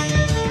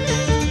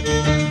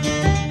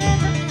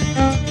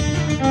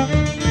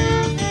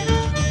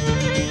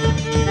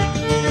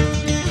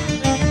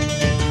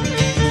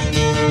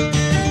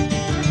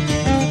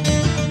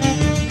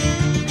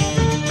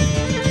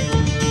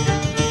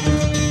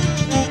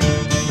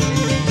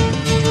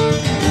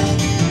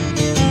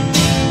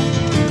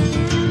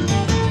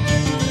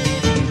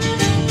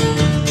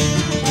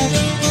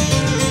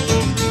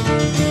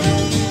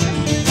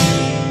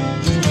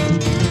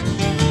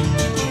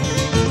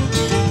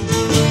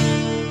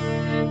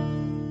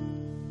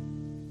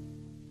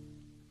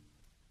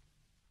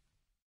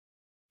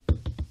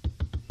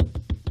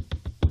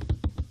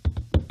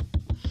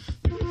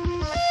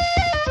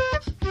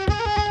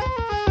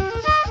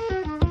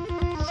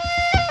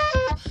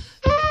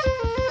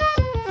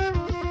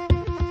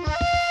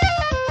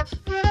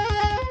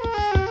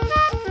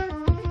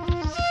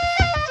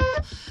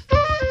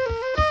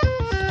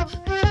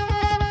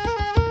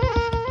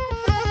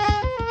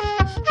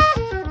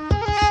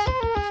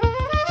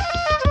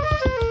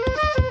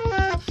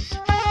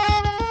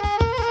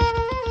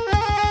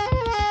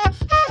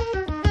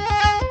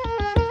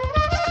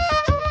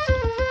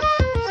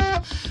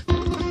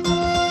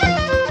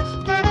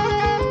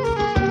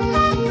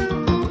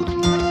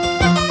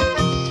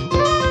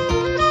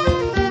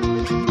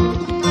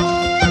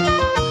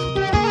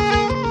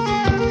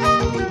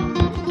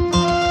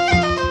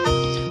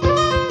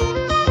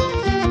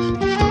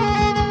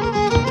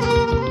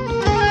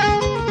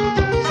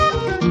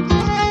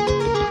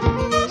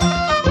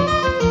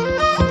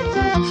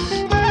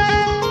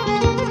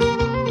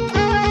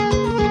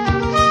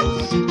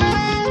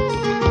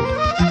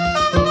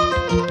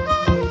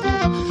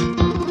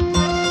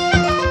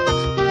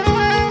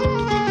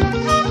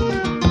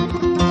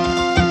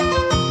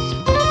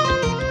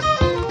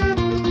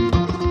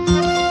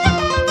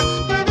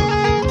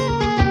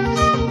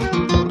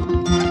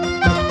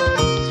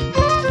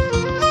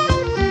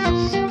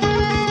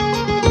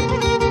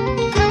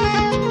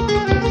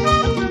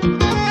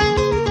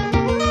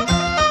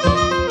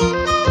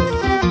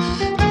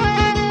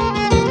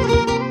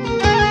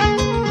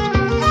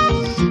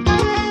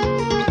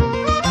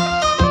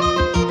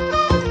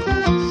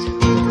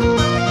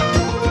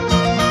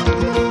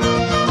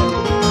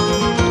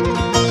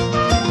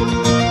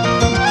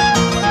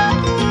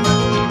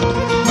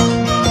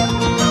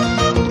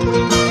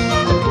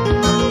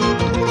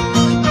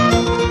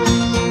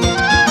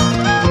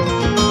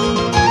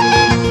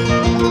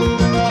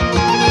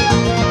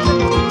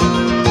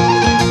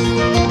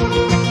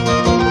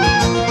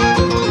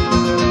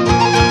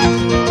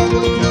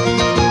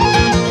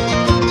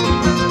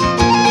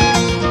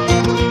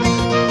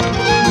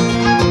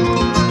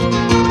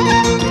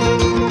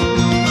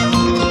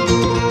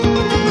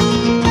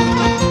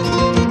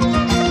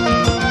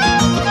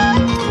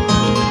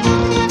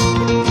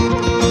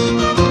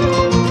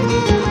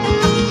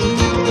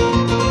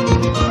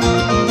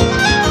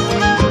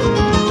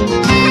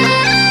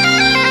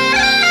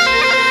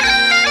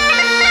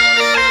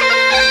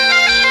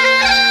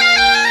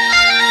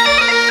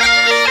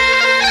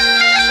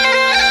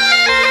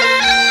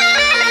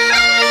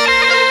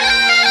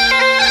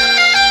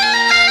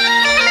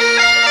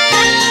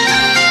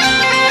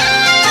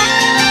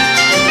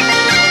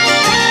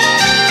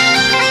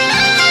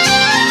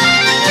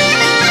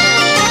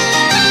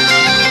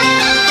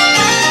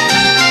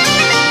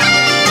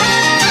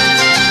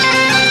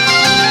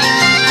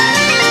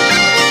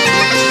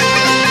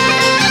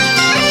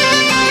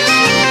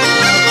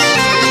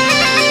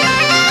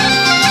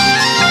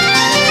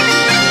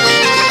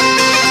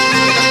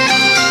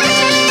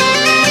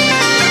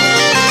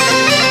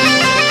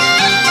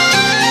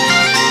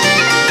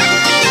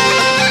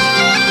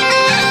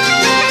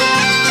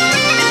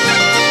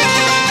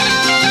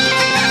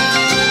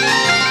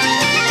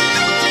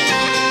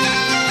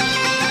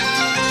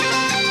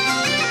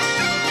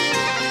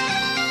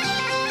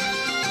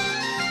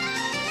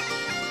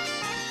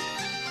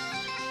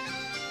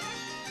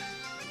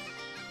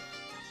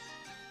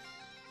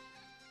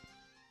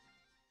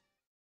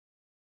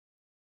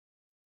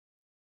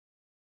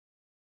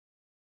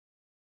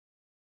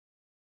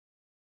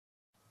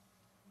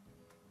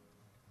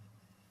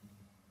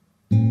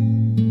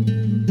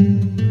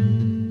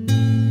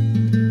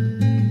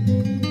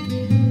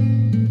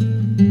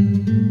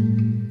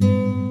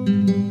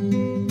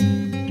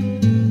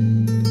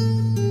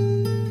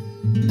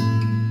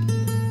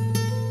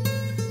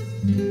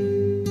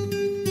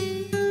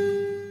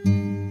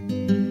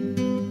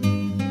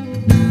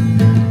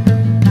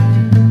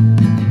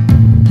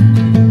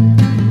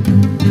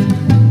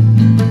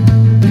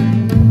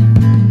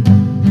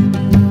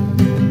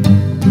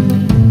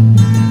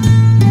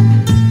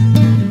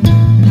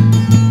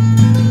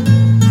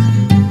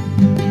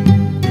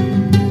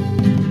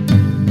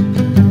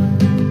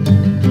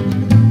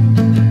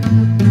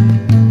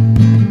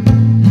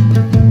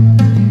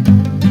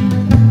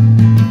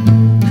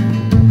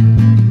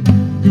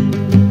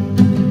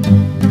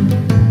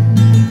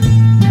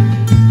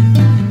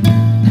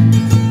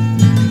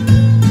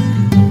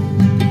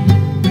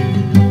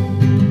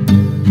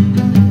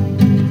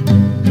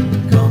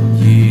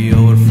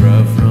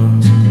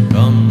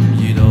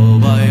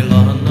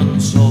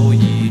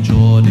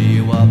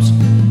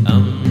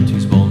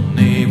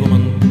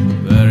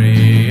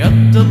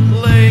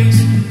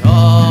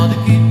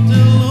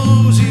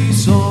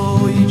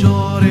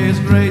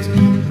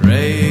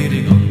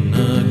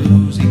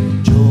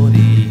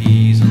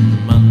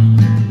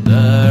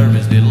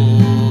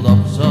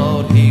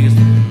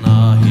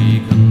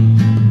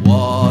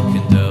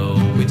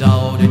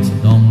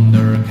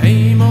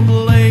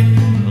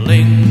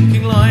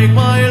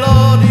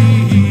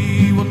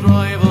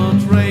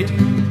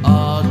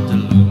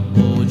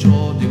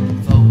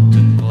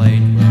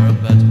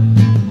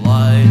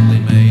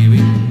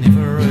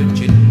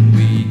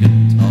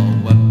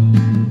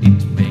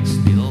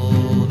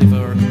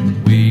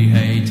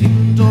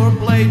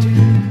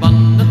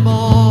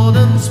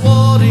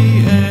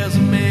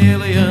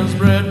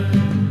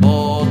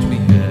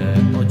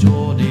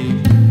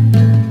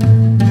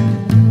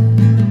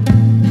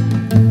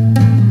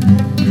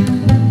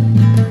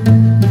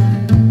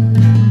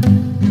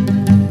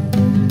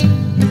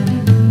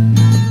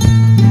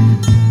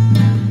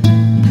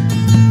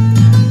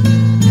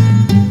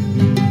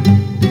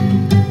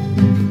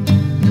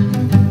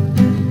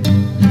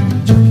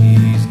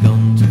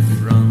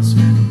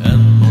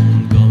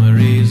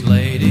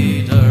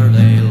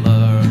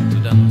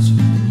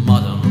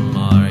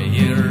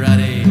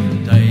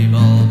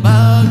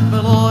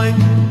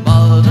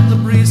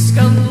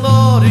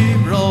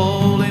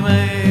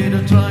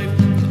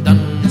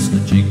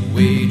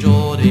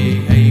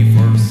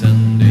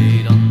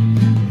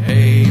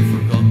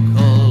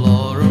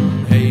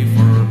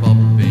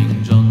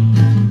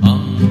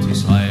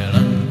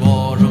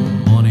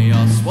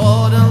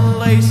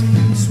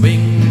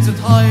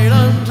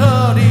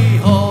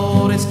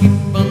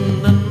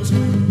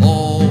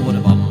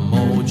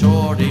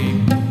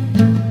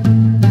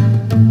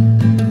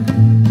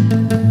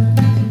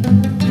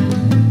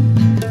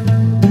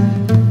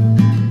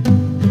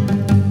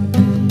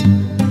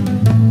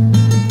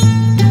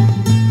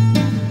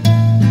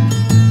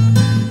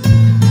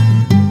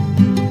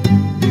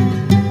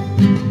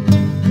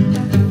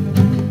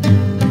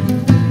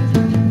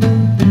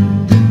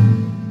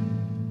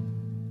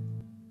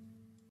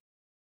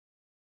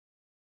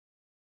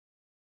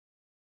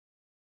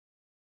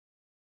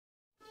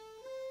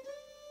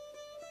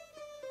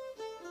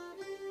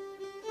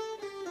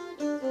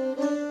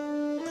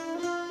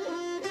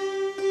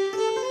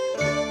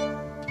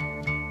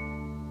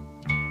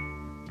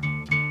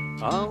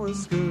 our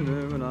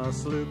schooner and our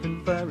sloop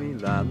in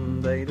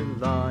Ferryland they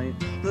did lie.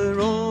 They're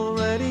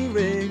already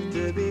rigged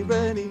to be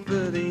ready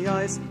for the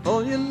ice.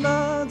 All you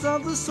lads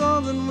of the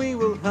Southern, we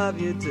will have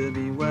you to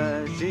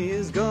beware. She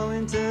is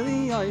going to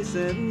the ice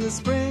in the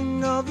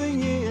spring of the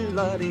year.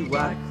 Laddie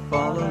whack,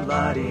 follow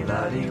laddie,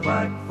 laddie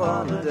whack,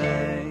 follow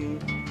day.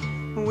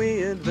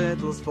 We had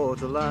victuals for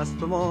to last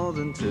for more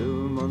than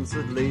 2 months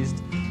at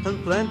least,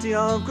 and plenty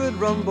of good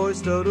rum boys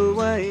stowed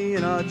away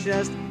in our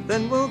chest.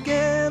 Then we'll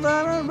give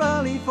her a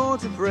rally for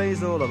to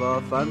praise all of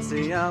our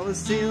fancy hours.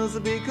 Seals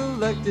will be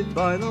collected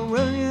by the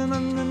William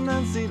and the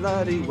Nancy.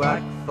 Laddie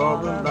whack for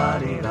the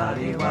laddie,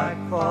 laddie whack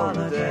for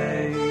the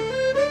day.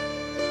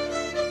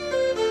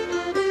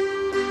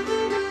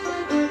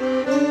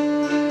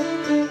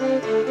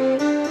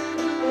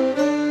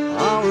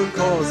 Our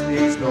course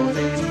east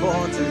northeast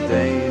for 2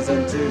 days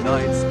and 2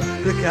 nights.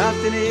 The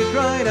captain he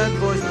cried out,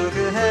 boys look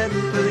ahead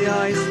for the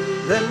ice.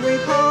 Then we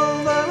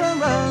pulled her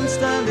around,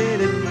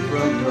 standing in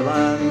from the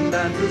land,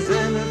 and 'twas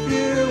in a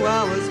few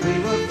hours we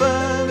were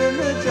firm in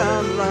the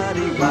jam.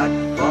 Laddie whack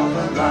for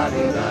the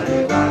laddie,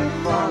 laddie whack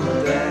for the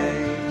day.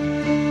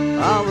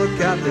 Our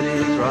captain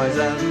he cries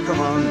out, come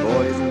on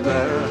boys and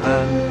bear a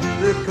hand.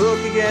 The cook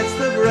he gets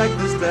the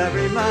breakfast,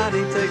 every man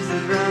he takes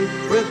his round.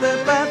 With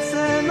their bats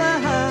in their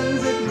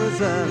hands it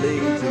was early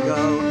to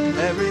go.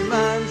 Every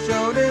man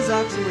showed his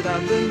action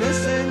without the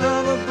missing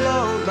of a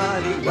blow.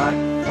 Laddie whack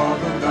for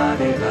the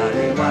laddie,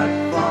 laddie whack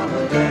for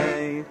the day.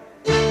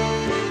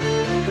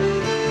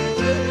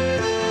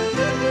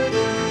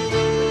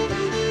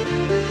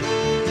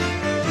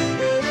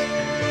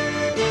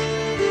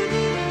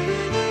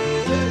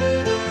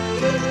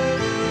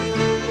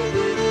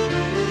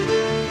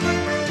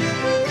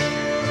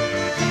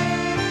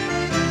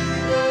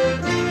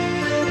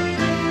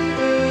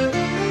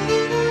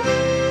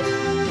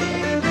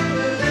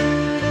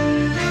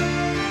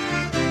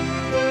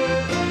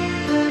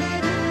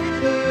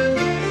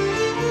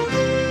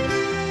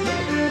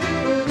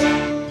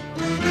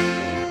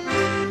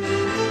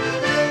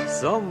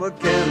 Some were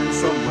killing,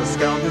 some were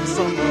scouting,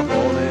 some were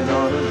hauling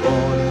on a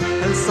board,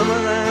 and some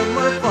of them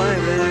were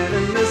firing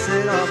and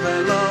missing off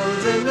their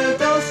loads. In the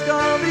dusk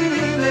of the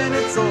evening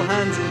it's all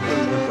hands in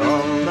from the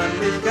cold, and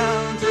we've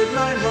counted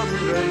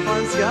 900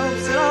 fine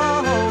scalps in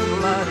our hold.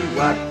 Laddie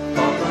whack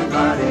for the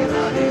laddie,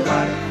 laddie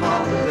whack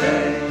for the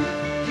day.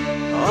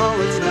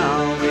 Oh, it's now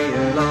we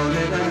are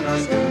loaded and our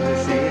schooner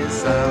she is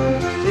sound.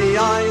 The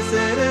ice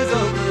it is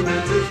open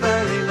into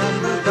Ferryland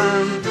the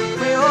band.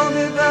 We all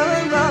give her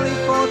a rally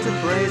for to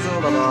praise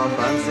all of our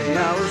fancy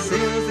hours.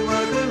 Seals who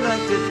were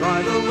collected by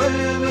the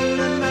William and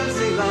the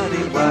Nancy.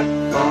 Laddie whack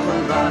for the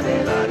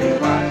laddie, laddie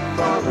whack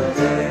for the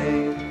day.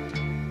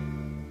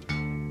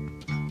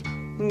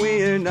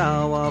 We're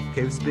now off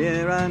Cape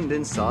Spear and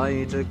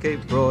inside to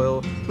Cape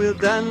Broyle. We'll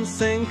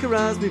dance and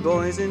carouse, me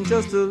boys, in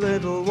just a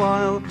little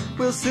while.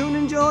 We'll soon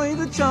enjoy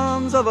the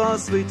charms of our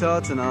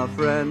sweethearts and our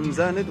friends,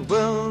 and it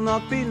will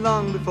not be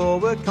long before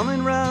we're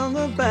coming round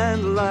the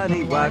bend.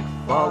 Laddie whack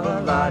for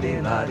the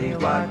laddie, laddie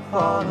whack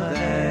for the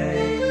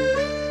day.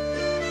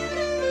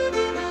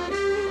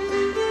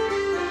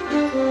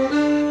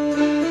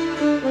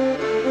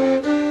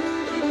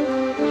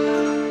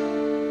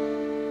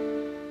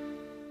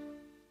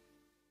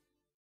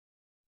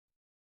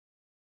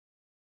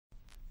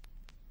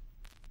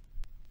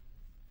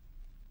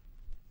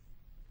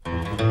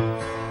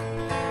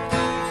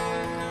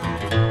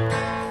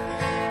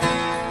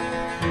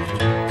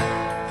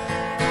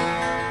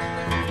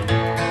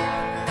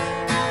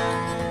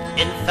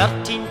 In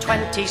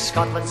 1320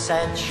 Scotland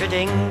said, should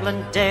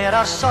England dare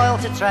our soil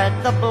to tread,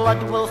 the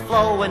blood will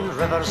flow in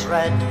rivers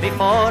red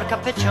before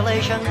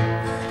capitulation.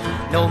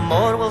 No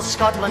more will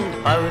Scotland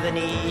bow the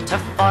knee to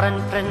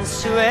foreign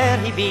prince whoe'er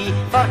he be,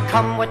 for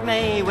come what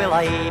may will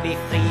I be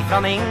free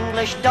from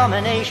English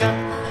domination.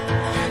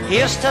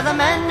 Here's to the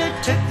men who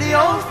took the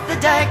oath, the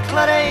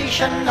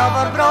declaration of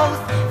Arbroath.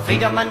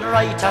 Freedom and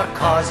right, our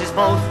cause is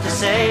both to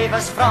save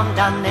us from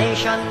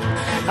damnation.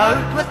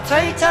 Out with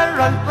traitor,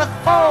 out with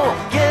foe,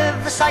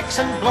 give the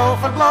Saxon blow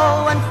for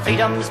blow, and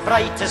freedom's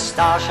brightest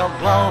star shall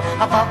glow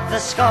above the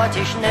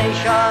Scottish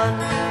nation.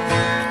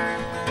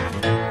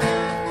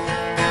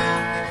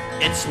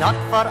 It's not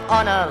for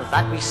honour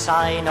that we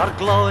sigh, nor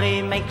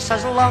glory makes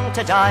us long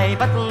to die,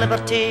 but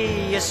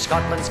liberty is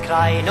Scotland's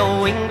cry,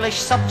 no English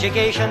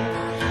subjugation.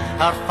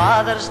 Our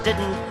fathers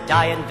didn't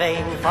die in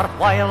vain, for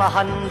while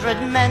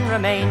 100 men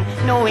remain,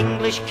 no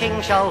English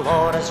king shall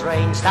o'er us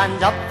reign.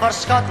 Stand up for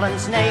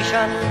Scotland's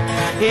nation.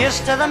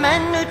 Here's to the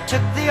men who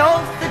took the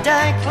oath, the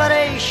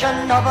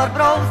declaration of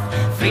Arbroath.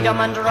 Freedom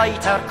and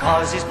right, our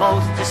cause is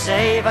both to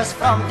save us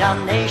from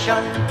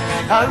damnation.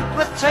 Out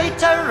with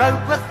traitor,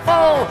 out with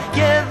foe,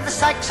 give the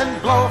Saxon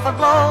blow for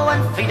blow,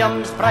 and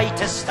freedom's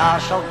brightest star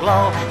shall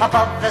glow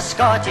above the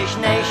Scottish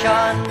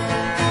nation.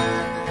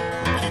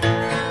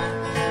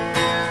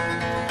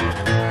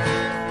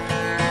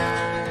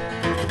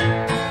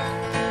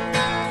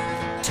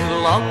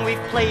 long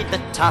we've played the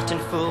tartan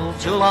fool,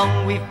 too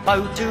long we've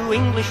bowed to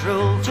English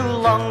rule, too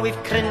long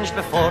we've cringed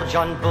before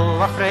John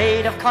Bull,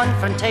 afraid of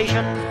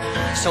confrontation.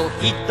 So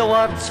heed the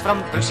words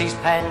from Brucey's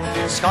pen,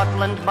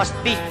 Scotland must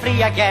be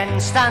free again.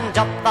 Stand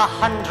up the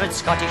 100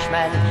 Scottish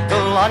men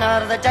who'll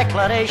honour the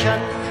Declaration.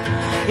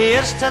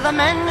 Here's to the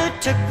men who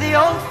took the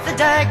oath, the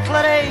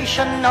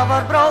Declaration of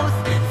Arbroath.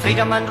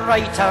 Freedom and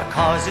right, our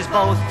cause is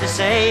both, to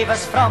save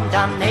us from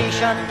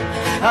damnation.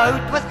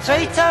 Out with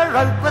traitor,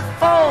 out with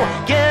foe,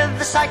 give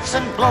the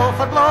Saxon blow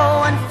for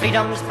blow, and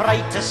freedom's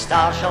brightest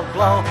star shall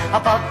glow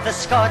above the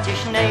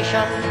Scottish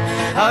nation.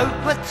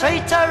 Out with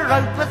traitor,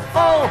 out with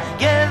foe,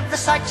 give the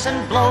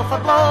Saxon blow for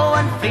blow,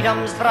 and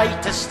freedom's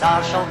brightest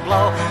star shall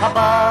glow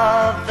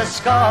above the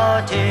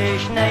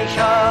Scottish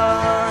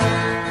nation.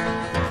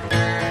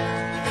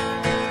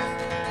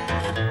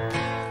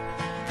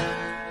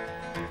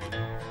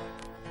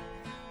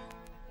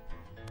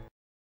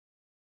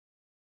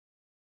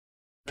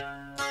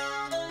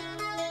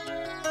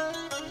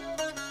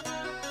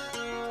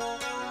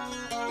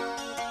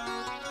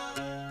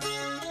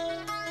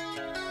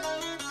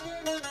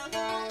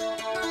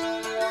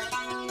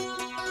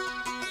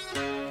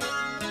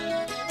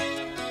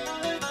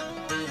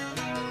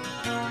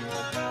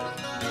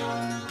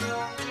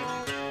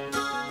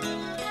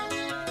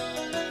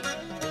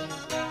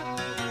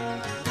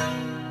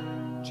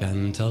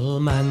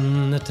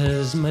 Gentlemen, it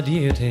is my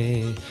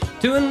duty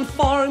to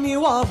inform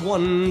you of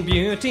one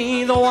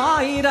beauty, though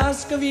I'd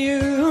ask of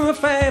you a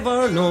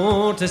favour,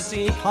 no to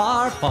seek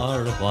her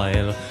for a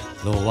while.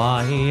 Though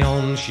I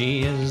own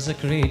she is a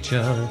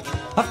creature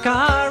of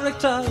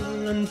character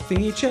and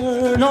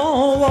feature,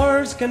 no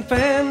words can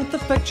paint the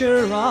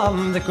picture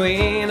of the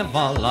Queen of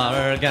all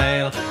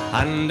Argyl.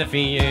 And if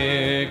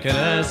you could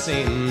have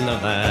seen her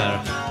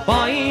there,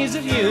 boys,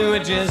 if you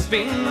had just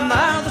been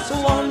there, the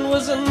swan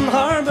was in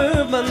her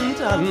movement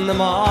and the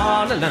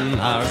morning in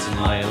her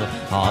smile.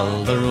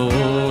 All the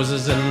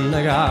roses in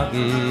the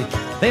garden,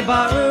 they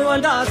bow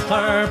and ask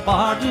her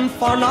pardon,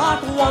 for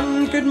not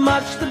one could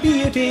match the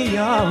beauty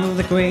of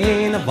the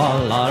Queen of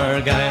all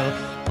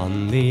Argyl.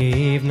 On the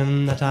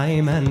evening that I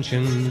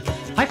mention,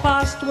 I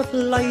passed with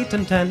light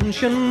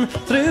intention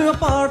through a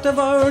part of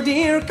our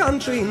dear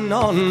country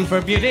known for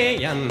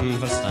beauty and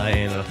for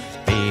style,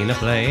 being a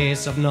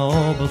place of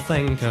noble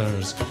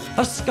thinkers,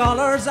 of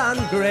scholars and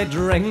great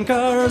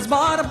drinkers,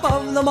 but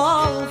above them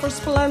all for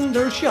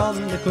splendour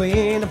shone the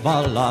Queen of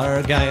all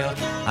Argyl.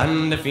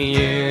 And if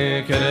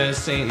you could have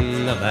seen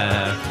her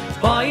there,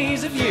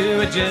 boys, if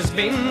you had just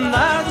been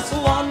there, the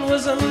swan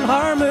was in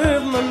her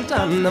movement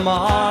and the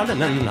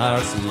morning in her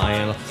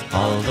smile.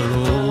 All the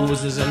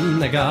roses in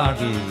the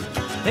garden,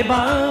 they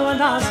bow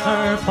and ask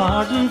her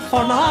pardon,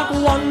 for not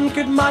one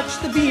could match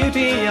the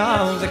beauty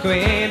of the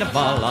Queen of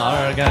all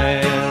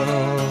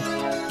Argyl.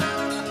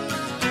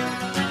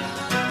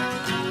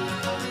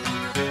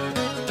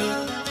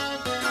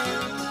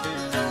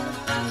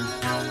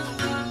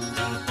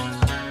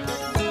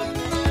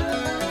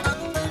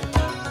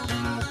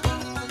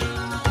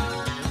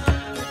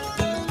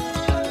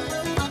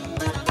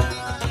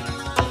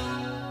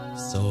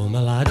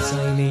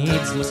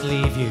 Must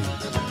leave you.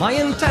 My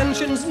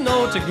intention's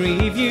no to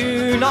grieve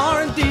you,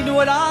 nor indeed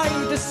would I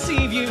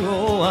deceive you.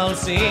 Oh, I'll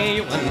see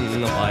you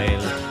in a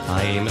while.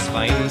 I must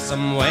find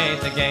some way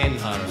to gain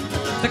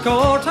her, to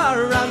court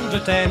her and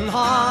retain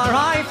her.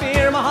 I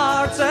fear my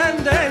heart's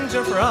in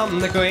danger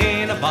from the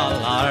Queen of all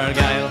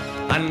Argyl.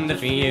 And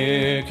if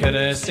you could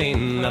have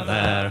seen her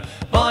there,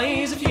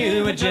 boys, if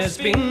you had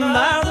just been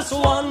there, the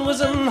swan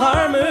was in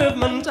her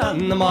movement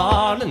and the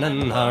morning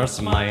in her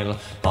smile.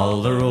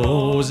 All the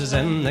roses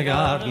in the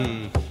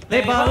garden,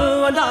 they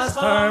bow and ask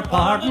her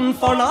pardon,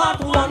 for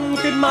not one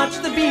could match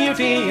the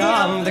beauty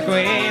of the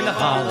Queen of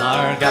all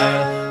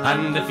Argyl.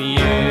 And if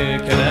you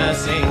could have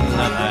seen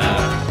her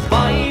there,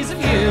 boys, if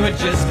you had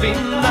just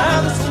been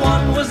there, the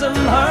swan was in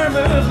her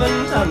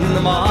movement and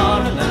the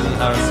morning in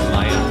her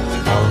smile.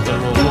 All the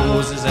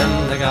roses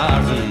in the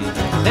garden,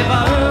 they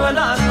bow and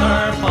ask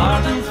her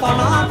pardon, for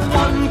not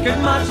one could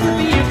match the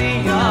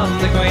beauty of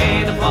the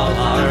Queen of all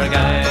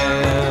Argyl.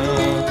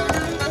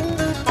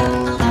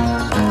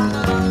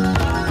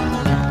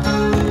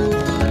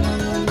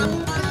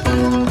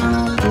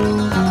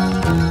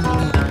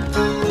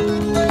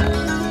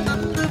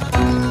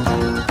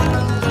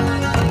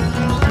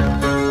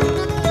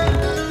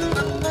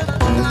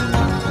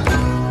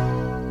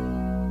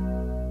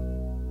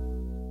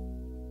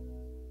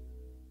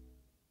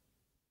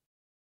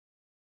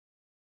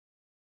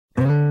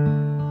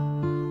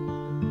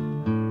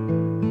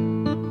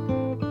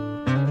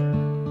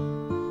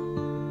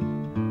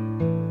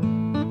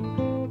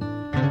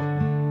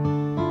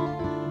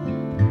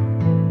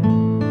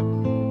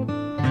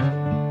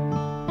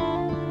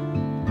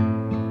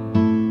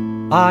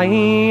 I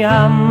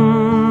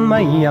am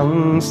a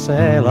young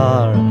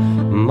sailor,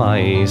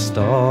 my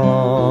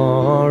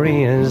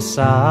story is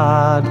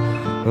sad.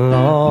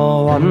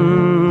 Though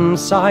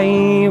once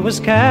I was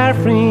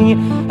carefree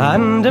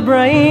and a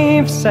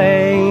brave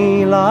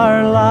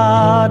sailor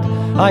lad,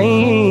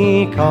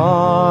 I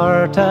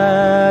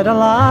courted a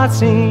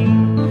lassie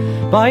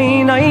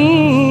by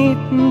night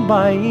and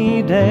by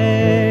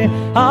day.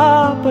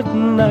 Ah, but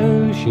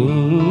now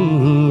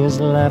she has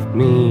left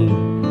me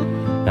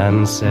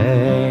and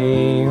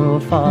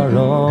sailed far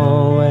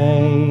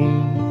away.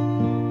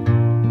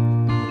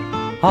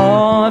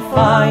 Oh, if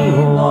I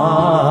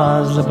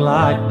was a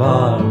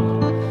blackbird,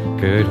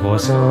 could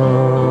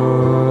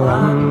whistle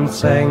and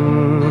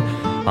sing,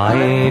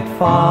 I'd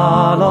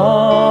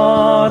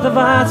follow the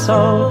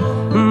vessel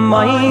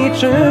my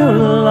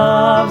true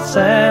love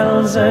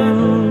sails in,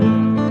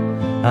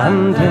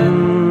 and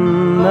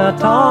in the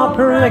top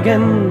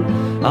rigging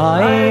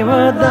I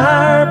would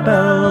there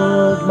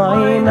build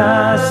my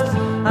nest,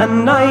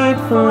 and I'd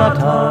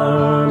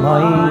flutter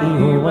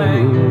my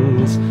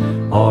wings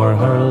o'er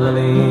her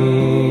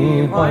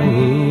lily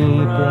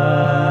white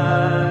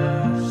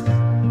breast.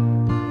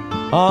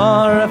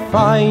 Or if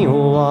I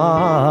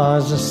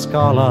was a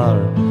scholar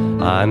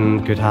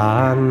and could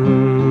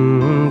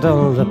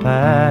handle the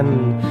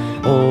pen,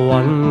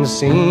 one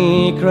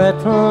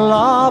secret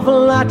love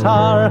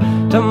letter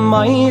to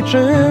my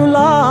true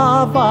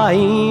love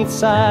I'd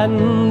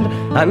send,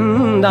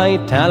 and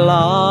I'd tell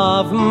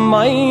of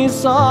my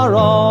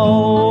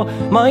sorrow,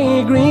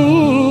 my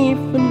grief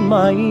and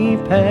my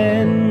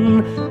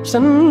pain,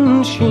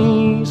 since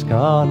she's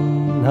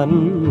gone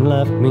and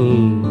left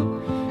me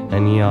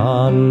in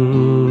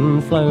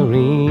yon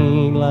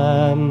flowery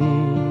glen.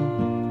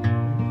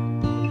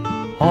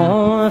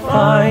 Oh, if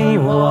I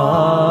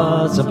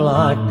was a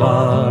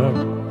blackbird,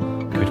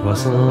 could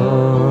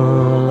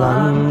whistle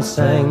and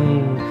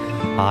sing,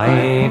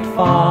 I'd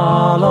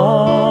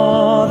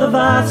follow the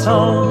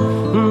vessel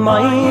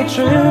my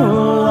true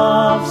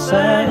love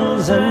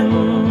sails in,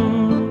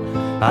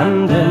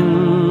 and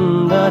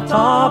in the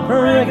top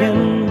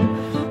rigging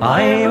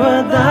I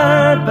would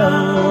there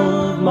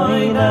build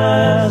my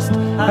nest,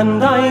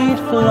 and I'd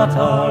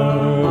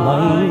flutter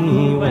my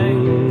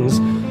wings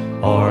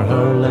o'er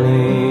her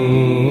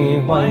lily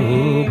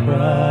white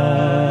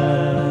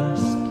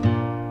breast.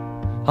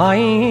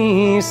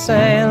 I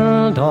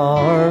sailed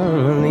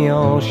o'er the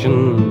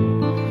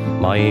ocean,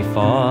 my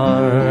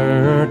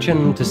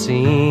fortune to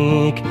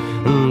seek,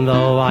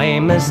 though I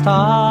missed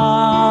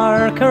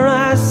her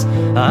caress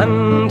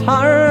and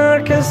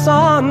her kiss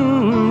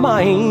on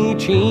my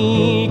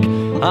cheek.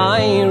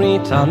 I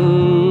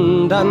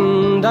returned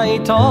and I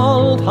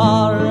told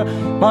her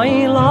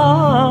my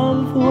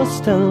love was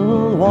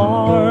still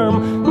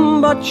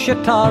warm, but she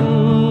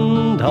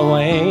turned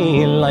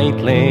away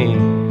lightly,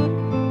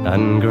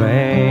 and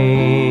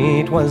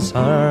great was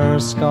her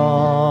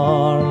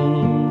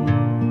scorn.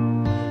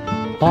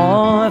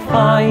 Oh, if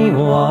I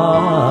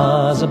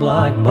was a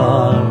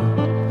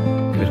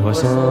blackbird, could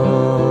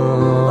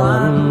whistle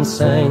and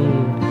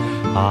sing,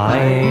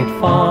 I'd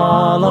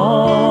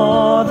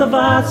follow the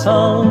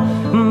vessel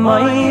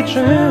my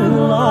true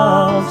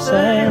love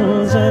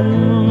sails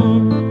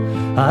in,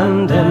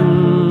 and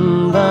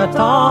in the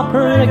top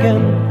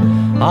rigging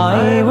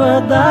I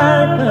would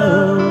there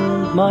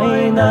build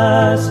my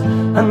nest,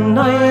 and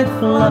I'd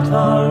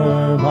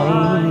flutter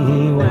my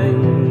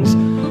wings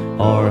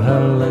o'er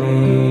her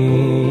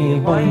lily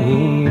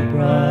white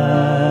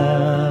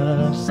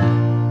breast.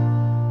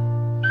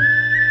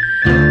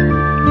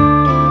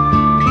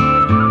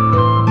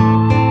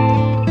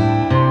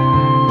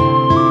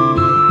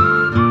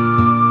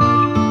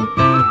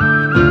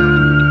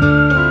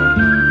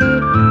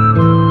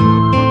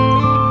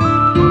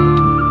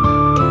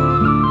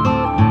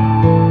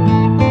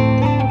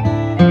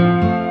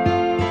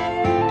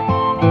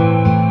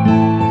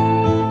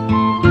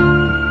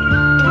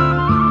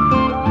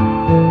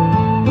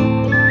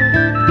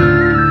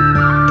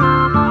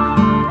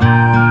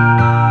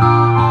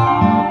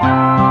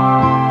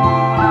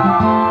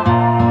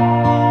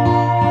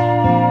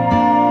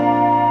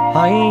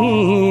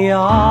 I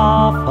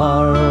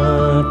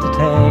offered to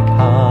take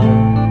her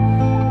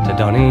to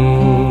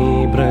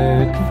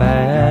Donnybrook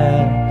Fair,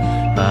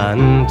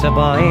 and to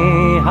buy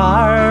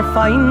her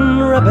fine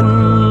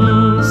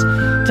ribbons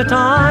to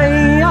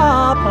tie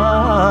up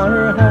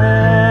her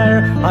hair.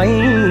 I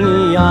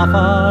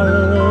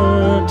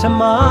offered to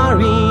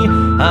marry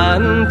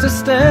and to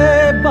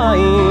stay by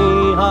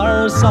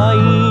her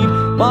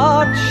side,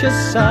 but she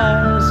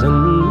says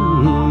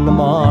in the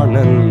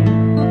morning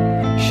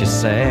she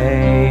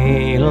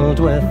sailed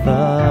with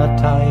the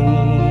tide.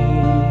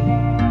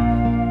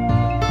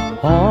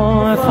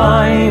 Oh, if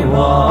I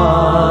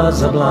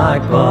was a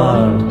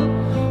blackbird,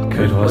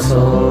 could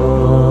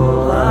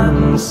whistle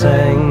and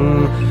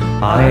sing,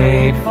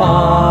 I'd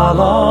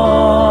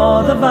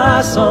follow the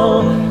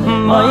vessel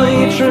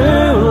my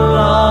true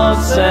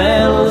love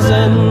sails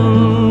in,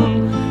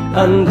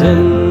 and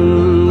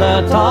in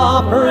the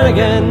top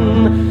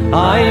rigging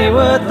I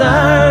would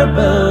there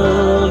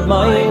build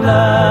my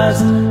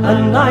nest,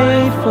 and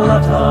I'd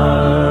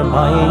flutter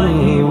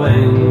my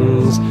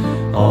wings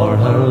o'er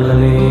her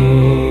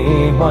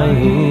lily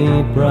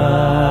white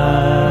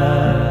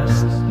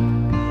breast.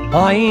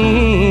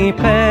 My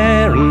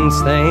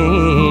parents,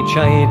 they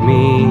chide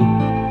me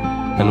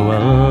and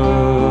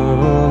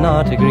will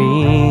not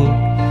agree,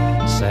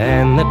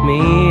 saying that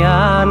me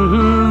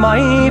and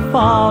my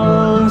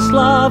false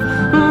love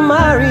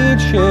married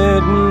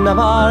should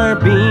never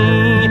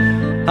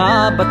be.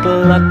 But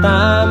let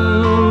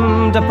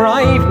them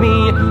deprive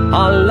me,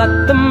 I'll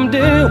let them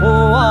do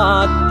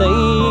what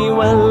they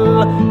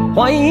will.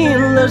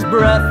 While there's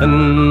breath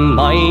in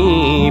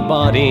my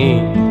body,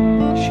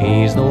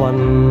 she's the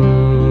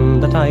one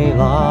that I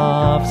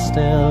love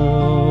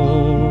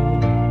still.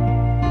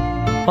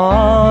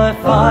 Oh,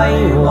 if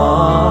I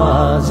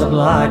was a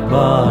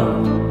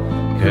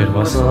blackbird, could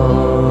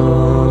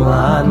whistle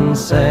and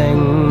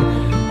sing,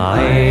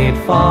 I'd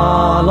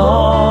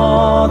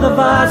follow the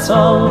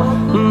vessel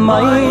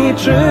my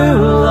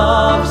true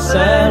love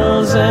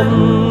sails in,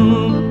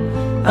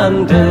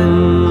 and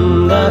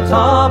in the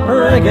top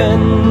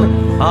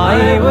rigging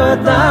I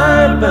would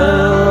there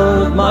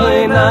build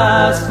my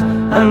nest,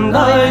 and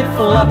I'd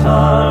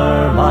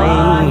flutter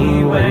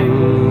my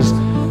wings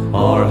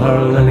o'er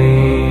her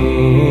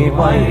lily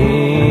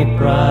white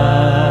breast.